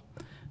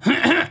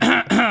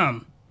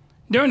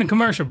 during the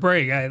commercial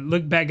break, I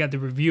looked back at the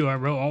review I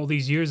wrote all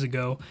these years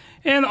ago,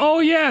 and oh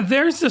yeah,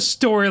 there's the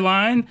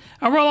storyline.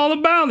 I wrote all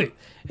about it.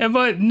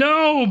 But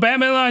no,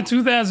 Batman Line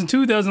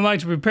 2002 doesn't like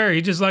to prepare.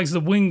 He just likes to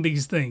wing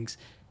these things.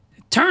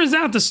 It turns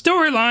out the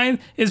storyline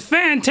is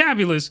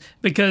fantabulous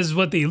because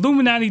what the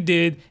Illuminati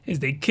did is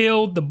they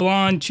killed the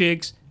blonde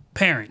chick's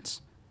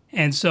parents.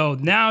 And so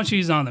now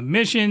she's on a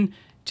mission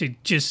to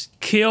just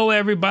kill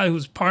everybody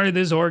who's part of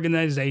this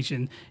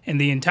organization. And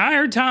the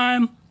entire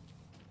time,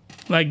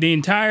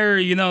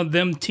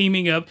 them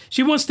teaming up,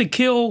 she wants to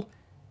kill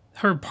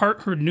her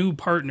new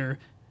partner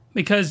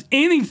because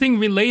anything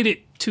related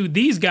to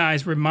these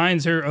guys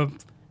reminds her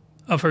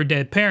of her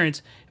dead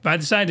parents. If I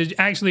decided to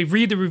actually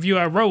read the review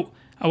I wrote,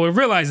 I would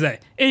realize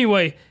that.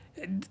 Anyway,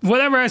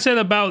 whatever I said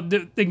about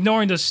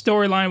ignoring the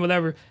storyline,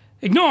 whatever,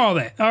 ignore all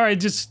that. All right,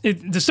 the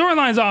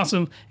storyline's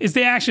awesome. It's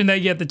the action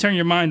that you have to turn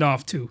your mind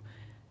off to.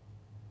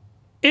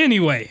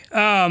 Anyway,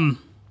 all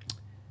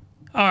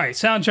right,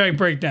 soundtrack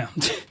breakdown.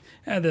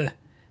 Had to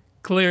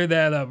clear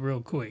that up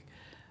real quick.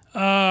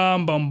 All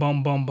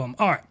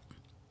right,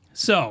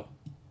 so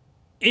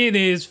it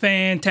is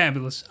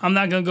fantabulous. I'm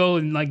not gonna go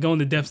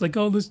into depth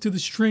listen to the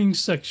string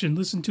section,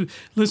 listen to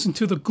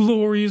the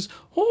glorious,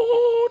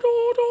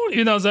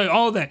 it's like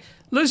all that.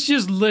 Let's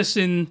just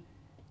listen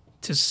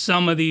to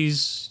some of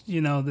these.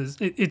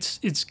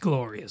 It's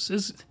glorious.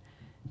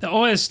 The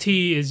OST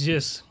is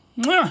just.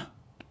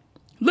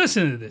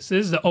 Listen to this.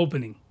 This is the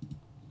opening.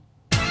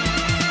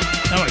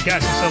 Oh my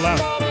gosh, it's so loud.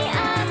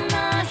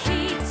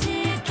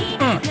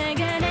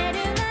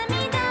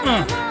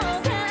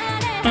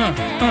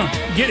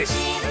 Get it.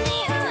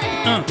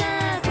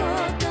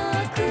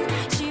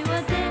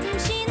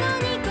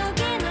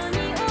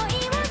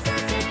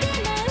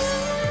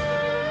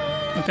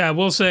 Okay, I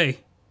will say,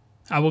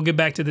 I will get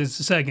back to this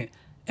in a second.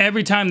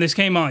 Every time this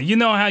came on, you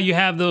know how you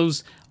have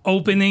those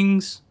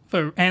openings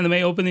for anime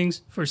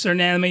openings for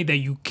certain anime that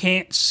you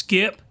can't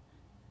skip?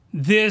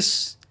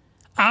 This,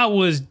 I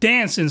was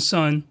dancing,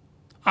 son.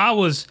 I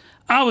was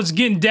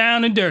getting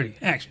down and dirty.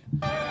 Action.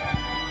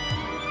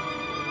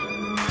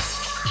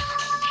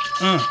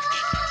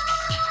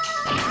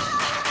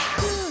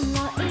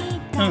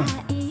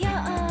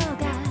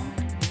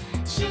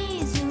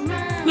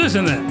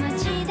 Listen to that.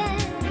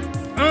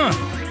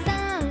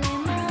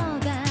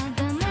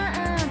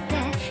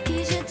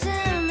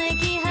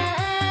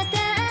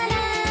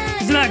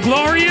 Isn't that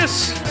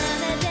glorious?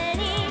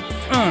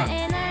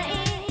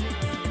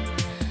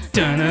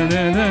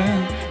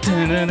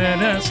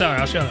 Sorry,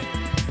 I'll shut up.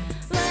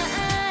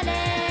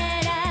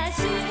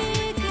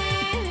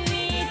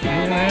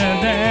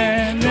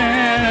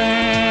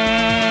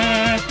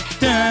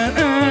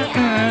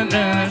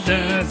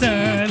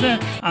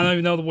 I don't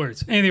even know the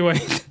words. Anyway.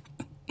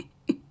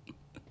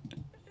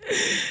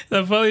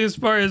 The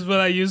funniest part is when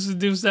I used to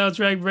do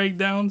soundtrack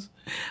breakdowns,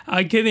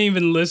 I couldn't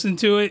even listen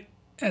to it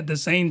at the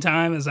same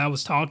time as I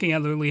was talking. I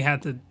literally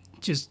had to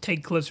just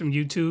take clips from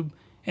YouTube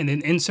and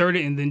then insert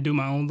it and then do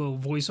my own little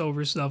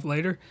voiceover stuff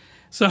later.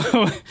 So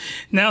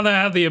now that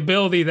I have the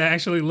ability to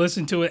actually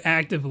listen to it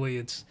actively,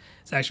 it's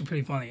actually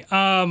pretty funny.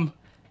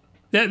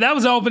 That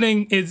was the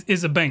opening.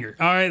 Is a banger.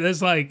 All right,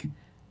 that's like,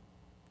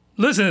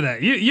 listen to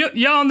that.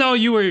 Y'all know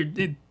you were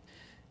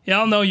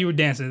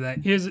dancing to that.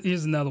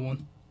 Here's another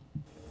one.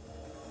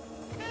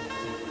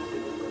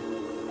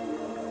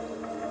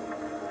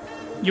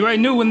 You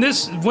already knew when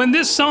this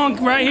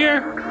song right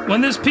here,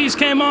 when this piece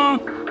came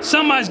on,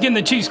 somebody's getting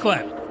the cheeks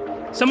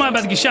clapped. Somebody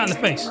about to get shot in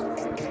the face.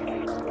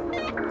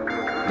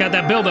 Got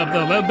that build up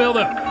though. Let it build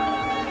up.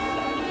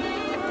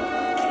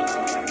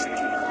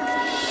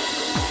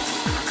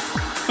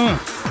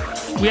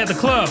 We at the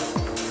club.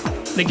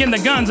 They're getting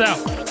the guns out.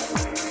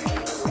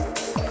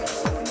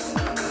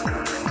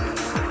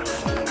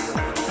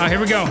 All right, here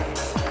we go.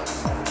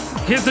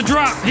 Here's the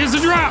drop. Here's the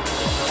drop.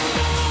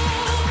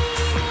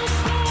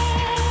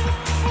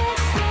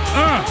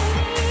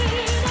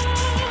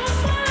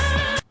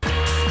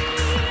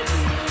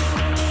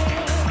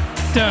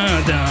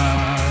 Da da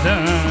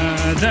da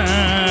da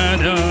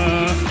da.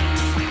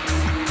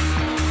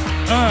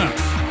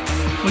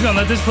 We're gonna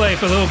let this play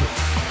for a little bit.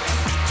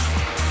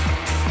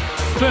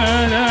 Shut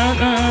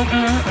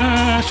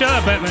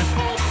up, Batman.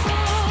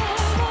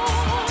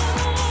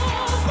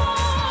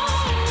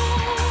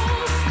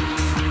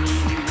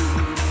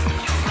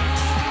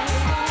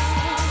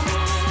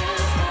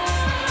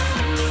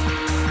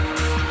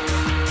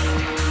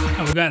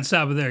 Oh, we gotta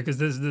stop it there because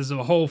this is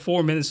a whole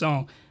 4-minute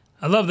song.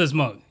 I love this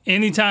mug.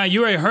 Anytime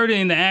you already heard it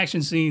in the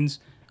action scenes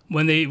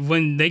when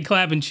they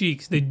clapping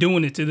cheeks, they're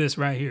doing it to this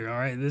right here. All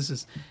right,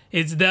 the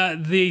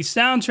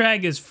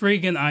soundtrack is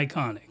freaking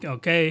iconic.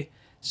 Okay.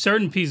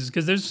 Certain pieces,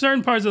 because there's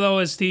certain parts of the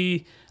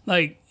OST,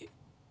 like,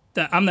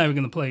 that I'm never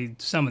going to play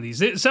some of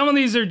these. Some of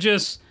these are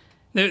just,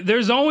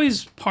 there's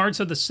always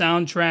parts of the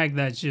soundtrack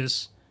that's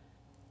just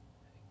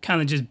kind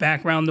of just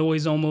background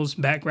noise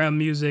almost, background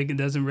music. It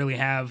doesn't really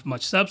have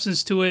much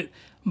substance to it.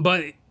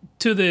 But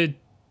to the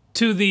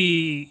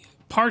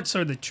parts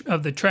of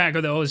the track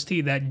or the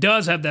OST that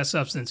does have that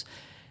substance,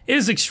 it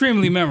is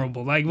extremely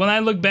memorable. Like, when I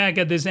look back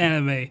at this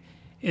anime,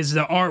 it's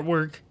the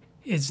artwork,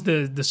 it's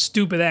the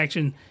stupid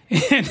action,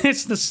 and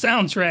it's the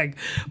soundtrack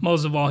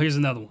most of all. Here's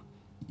another one.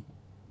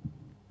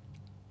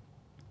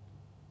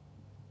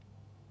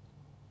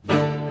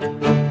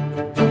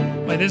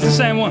 Wait, this is the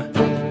same one.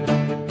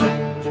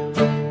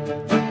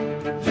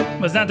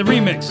 But it's not the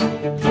remix.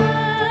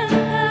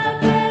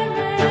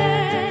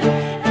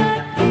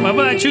 Why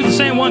would I choose the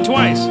same one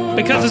twice?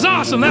 Because it's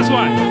awesome, that's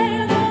why.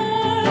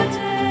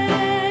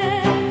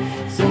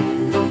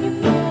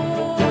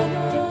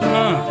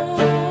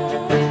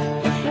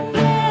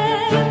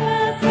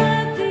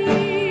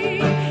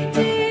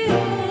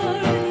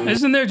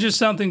 Isn't there just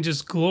something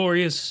just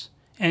glorious,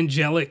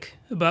 angelic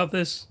about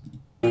this?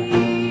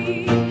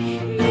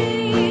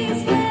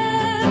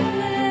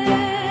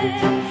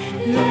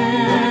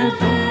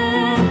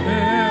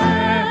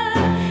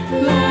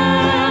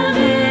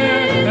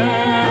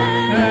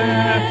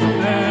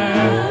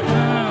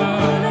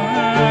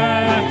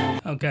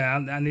 Okay,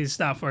 I need to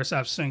stop before I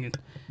stop singing.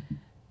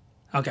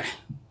 Okay,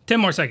 10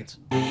 more seconds.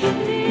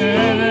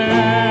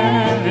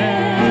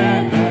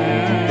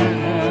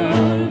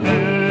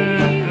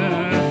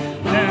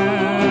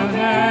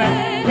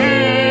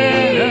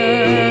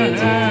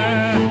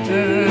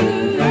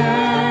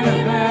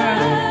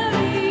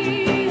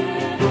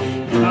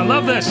 I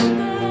love this.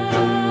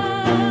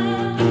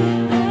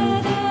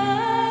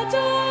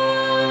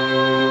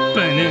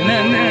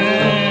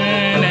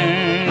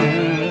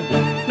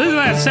 Listen to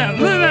that sound.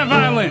 Listen to that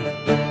violin.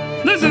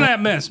 Listen to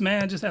that mess,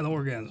 man. I just had an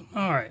orgasm.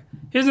 All right.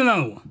 Here's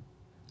another one.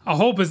 I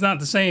hope it's not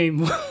the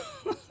same. I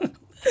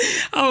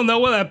don't know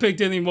what I picked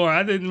anymore.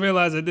 I didn't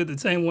realize I did the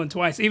same one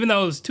twice, even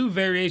though it was 2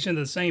 variations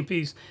of the same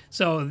piece.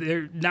 So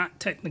they're not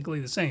technically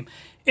the same.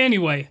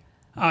 Anyway,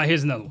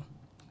 here's another one.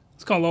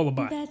 It's called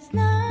Lullaby.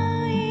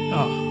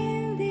 Oh.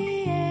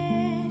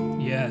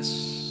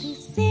 Yes.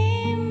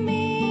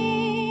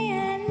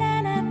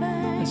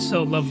 It's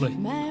so lovely.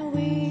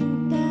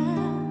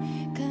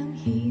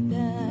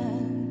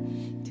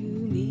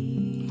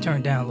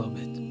 Turn down a little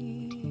bit.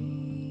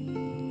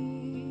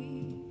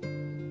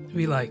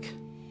 Be like,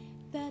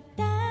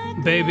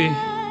 baby,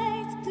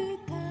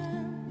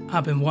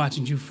 I've been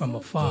watching you from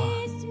afar,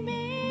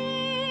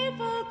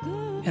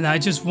 and I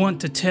just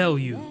want to tell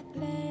you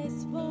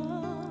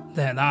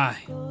that I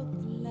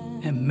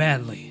am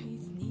madly,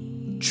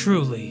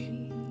 truly,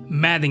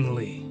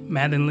 maddeningly,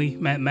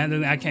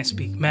 I can't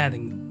speak,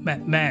 madly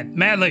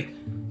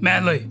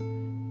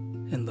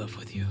in love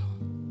with you.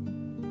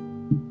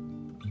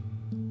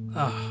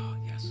 Oh,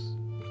 yes.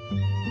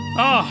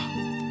 Oh!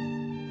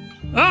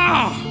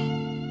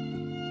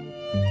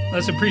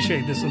 Let's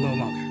appreciate this a little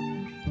longer.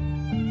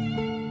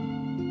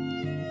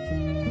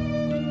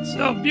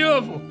 So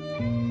beautiful.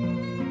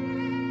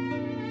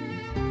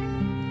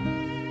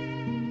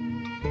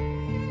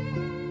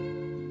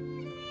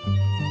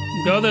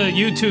 Go to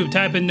YouTube,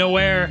 type in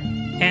Nowhere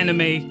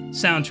anime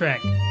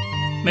soundtrack.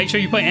 Make sure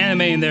you put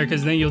anime in there,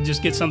 because then you'll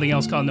just get something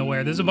else called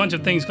Nowhere. There's a bunch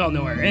of things called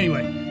Nowhere.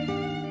 Anyway.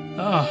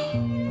 Oh,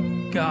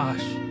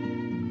 gosh.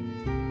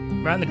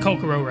 Right in the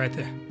Kokoro right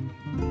there.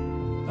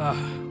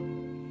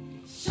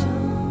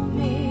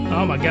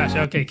 Oh my gosh.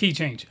 Okay, key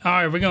change. All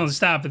right, we're going to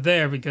stop it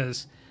there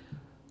because,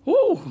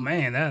 whoo,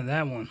 man,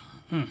 that one.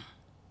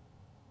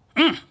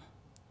 All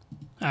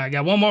right,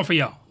 got one more for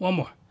y'all. One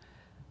more.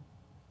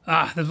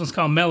 This one's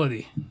called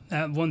Melody.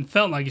 That one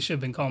felt like it should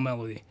have been called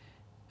Melody.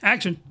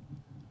 Action.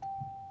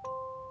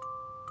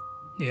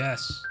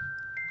 Yes.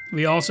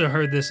 We also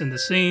heard this in the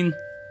scene.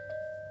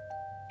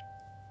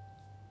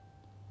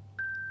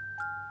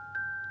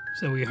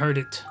 So we heard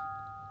it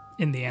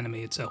in the anime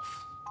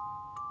itself.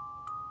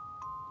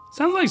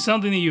 Sounds like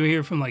something that you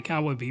hear from like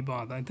Cowboy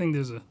Bebop. I think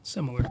there's a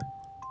similar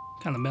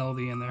kind of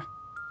melody in there.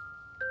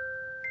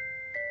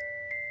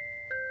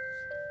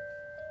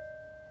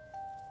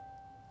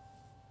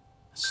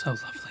 So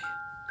lovely.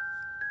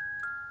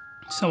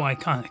 So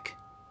iconic.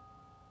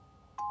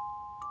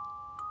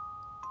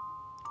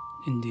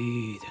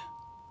 Indeed.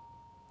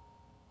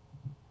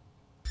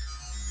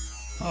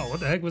 Oh, what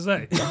the heck was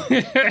that?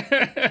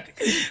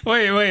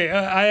 wait.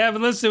 I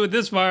haven't listened to it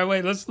this far.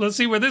 Wait, let's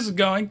see where this is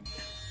going.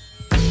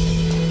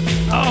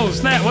 Oh,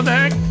 snap. What the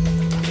heck?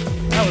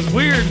 That was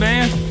weird,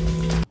 man.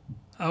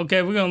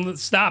 Okay, we're going to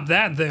stop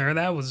that there.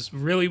 That was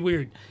really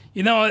weird.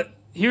 You know what?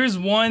 Here's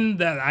one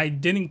that I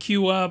didn't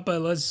queue up,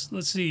 but let's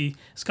see.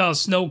 It's called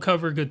Snow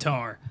Cover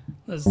Guitar.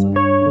 Oh.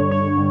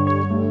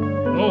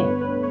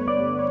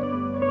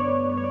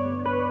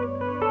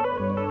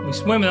 We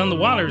swimming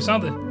underwater or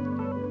something.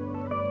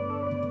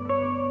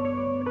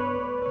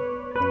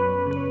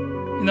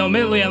 You know,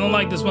 admittedly, I don't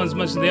like this one as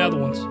much as the other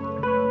ones.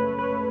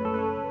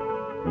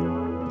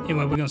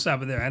 Anyway, we're gonna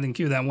stop it there. I didn't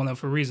queue that one up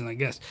for a reason, I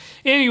guess.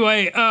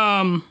 Anyway,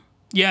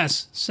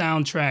 yes,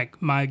 soundtrack.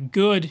 My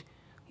good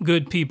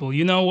people.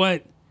 You know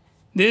what?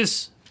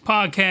 This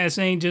podcast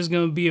ain't just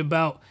gonna be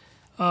about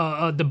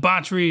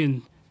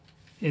debauchery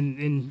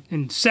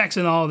and sex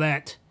and all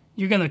that.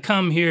 You're gonna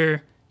come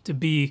here to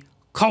be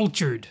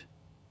cultured,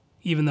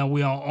 even though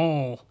we are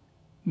all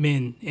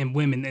men and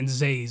women and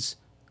zays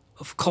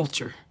of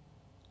culture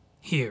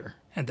here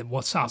at the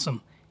What's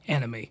Awesome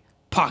Anime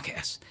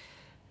Podcast.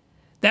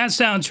 That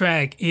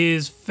soundtrack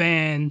is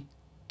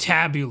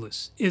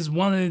fantabulous.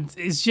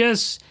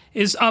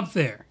 It's up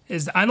there.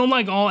 I don't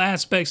like all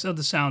aspects of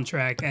the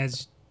soundtrack,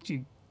 as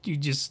you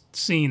just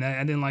seen.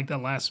 I didn't like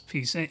that last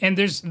piece, and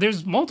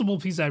there's multiple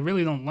pieces I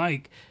really don't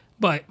like,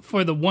 but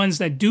for the ones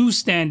that do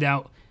stand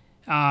out,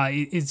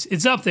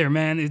 it's up there,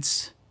 man.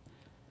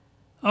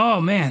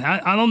 Oh man,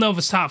 I don't know if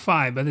it's top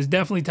 5, but it's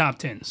definitely top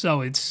 10.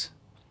 So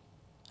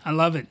I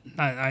love it.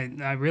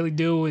 I really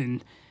do,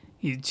 and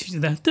I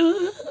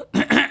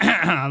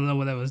don't know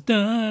what that was.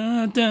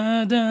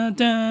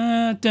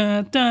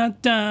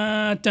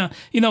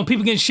 You know,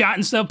 people getting shot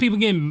and stuff. People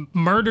getting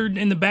murdered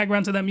in the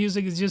background to that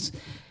music. It's just,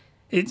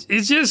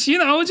 you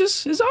know,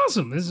 it's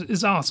awesome.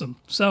 It's awesome.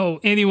 So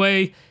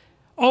anyway,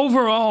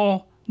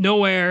 overall,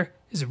 Nowhere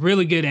is a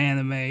really good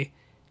anime.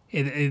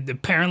 It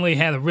apparently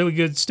had a really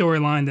good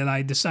storyline that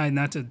I decided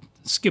not to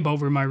skip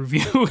over in my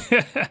review.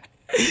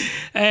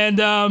 And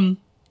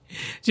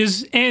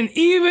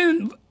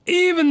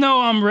even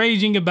though I'm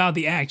raging about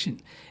the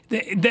action,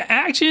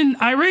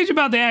 I rage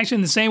about the action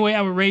the same way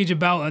I would rage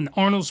about an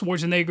Arnold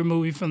Schwarzenegger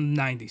movie from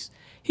the 90s.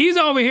 He's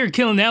over here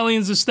killing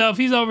aliens and stuff.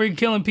 He's over here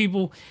killing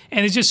people,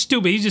 and it's just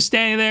stupid. He's just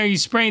standing there.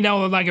 He's spraying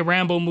down like a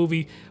Rambo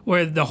movie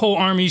where the whole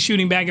army's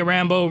shooting back at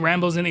Rambo.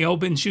 Rambo's in the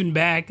open shooting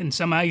back, and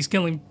somehow he's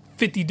killing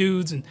 50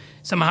 dudes, and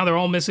somehow they're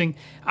all missing.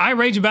 I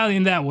rage about it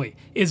in that way.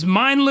 It's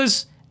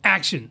mindless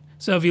action.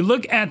 So if you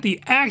look at the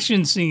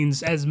action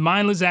scenes as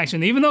mindless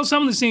action, even though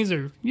some of the scenes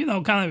are, you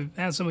know, kind of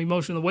have some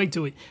emotional weight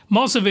to it,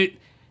 most of it,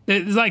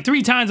 there's like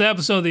 3 times an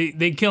episode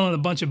they killing a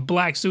bunch of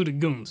black suited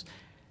goons.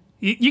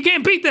 You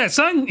can't beat that,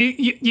 son.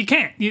 You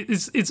can't.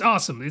 It's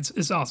awesome.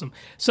 It's awesome.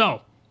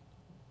 So,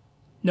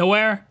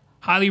 Nowhere,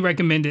 highly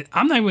recommend it.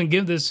 I'm not even going to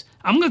give this,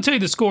 I'm going to tell you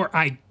the score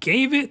I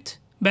gave it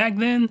back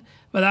then,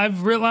 but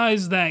I've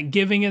realized that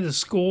giving it a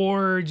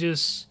score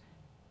just,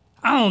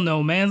 I don't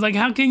know, man. It's like,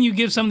 how can you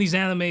give some of these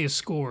anime a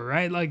score,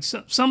 right? Like,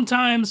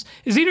 sometimes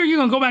it's either you're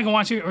going to go back and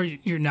watch it or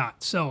you're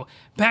not. So,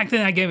 back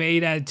then I gave it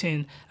 8 out of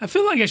 10. I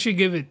feel like I should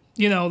give it,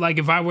 you know, like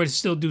if I were to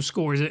still do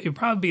scores, it'd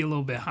probably be a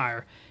little bit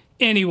higher.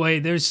 Anyway,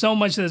 there's so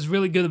much that's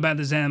really good about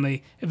this anime.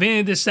 If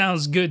any of this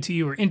sounds good to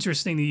you or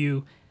interesting to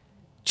you,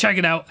 check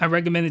it out. I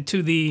recommend it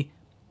to the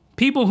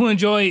people who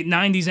enjoy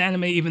 90s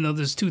anime, even though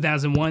this is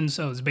 2001,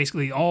 so it's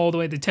basically all the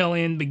way at the tail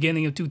end,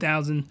 beginning of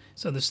 2000.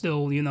 So there's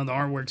still, you know, the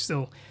artwork's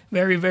still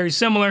very, very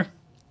similar.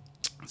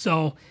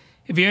 So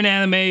if you're an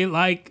anime,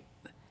 like,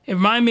 it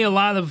reminded me a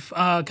lot of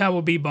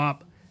Cowboy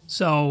Bebop.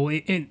 So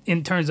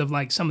in terms of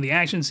like some of the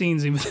action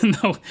scenes, even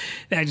though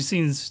the action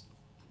scenes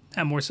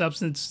have more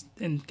substance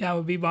than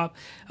Cowboy Bebop,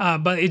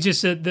 but it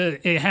just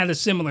it had a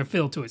similar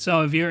feel to it.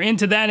 So if you're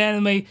into that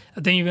anime, I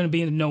think you're going to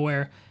be into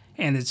Nowhere,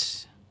 and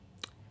it's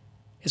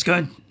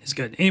good. It's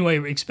good. Anyway,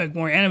 expect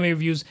more anime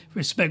reviews,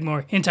 expect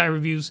more hentai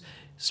reviews,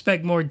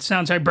 expect more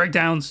soundtrack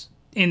breakdowns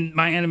in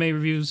my anime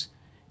reviews,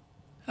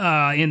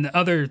 in the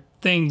other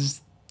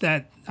things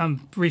that I'm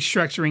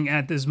restructuring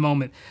at this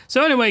moment.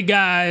 So anyway,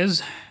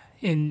 guys,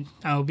 and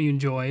I hope you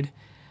enjoyed.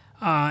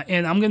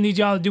 And I'm gonna need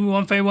y'all to do me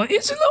one favor.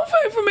 It's a little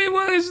favor for me.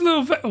 Well, it's a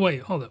little favor.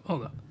 Wait, hold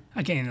up.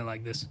 I can't end it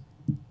like this.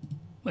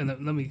 Wait, let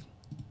me.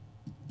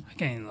 I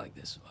can't end it like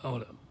this.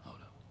 Hold up.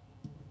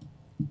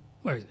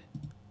 Where is it?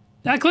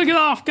 Did I click it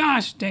off?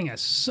 Gosh, dang, I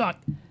suck.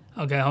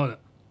 Okay, hold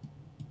up.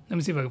 Let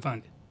me see if I can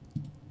find it.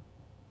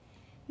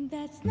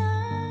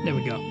 There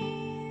we go.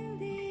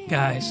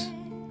 Guys,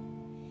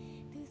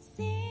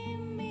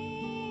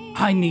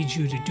 I need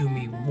you to do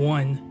me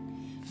one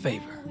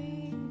favor.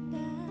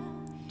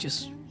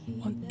 Just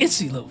one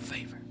itsy little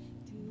favor.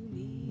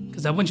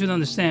 Because I want you to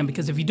understand,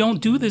 because if you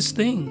don't do this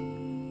thing,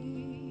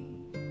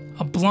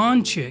 a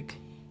blonde chick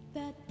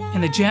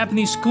and a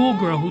Japanese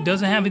schoolgirl who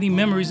doesn't have any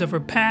memories of her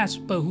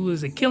past but who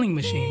is a killing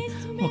machine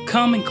will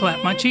come and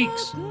clap my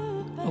cheeks.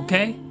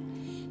 Okay?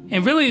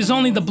 And really, it's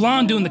only the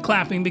blonde doing the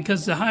clapping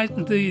because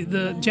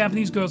the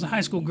Japanese girl's a high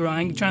school girl.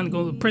 I ain't trying to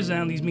go to prison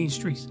on these mean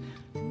streets.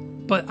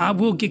 But I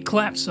will get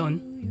clapped,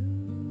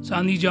 son. So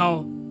I need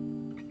y'all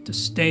to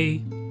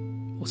stay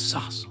with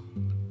Sasum.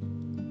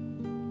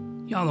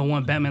 Y'all don't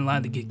want Batman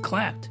Live to get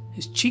clapped.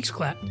 His cheeks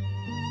clapped.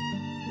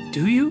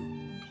 Do you?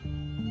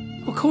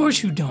 Of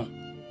course you don't.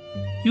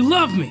 You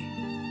love me.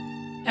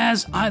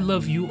 As I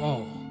love you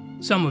all.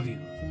 Some of you.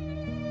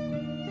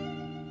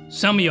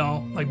 Some of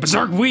y'all, like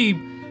Berserk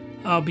Weeb,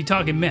 I'll be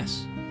talking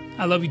mess.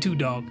 I love you too,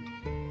 dog.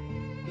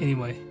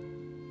 Anyway.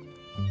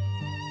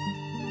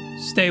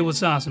 Stay with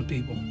Sasum,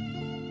 people.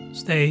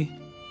 Stay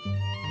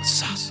with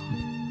Sasum.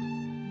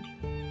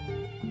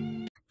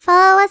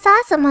 Follow us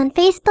Awesome on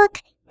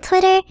Facebook,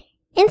 Twitter,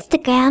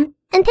 Instagram,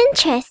 and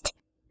Pinterest.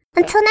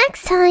 Until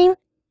next time,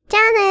 じゃ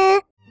あ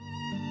ね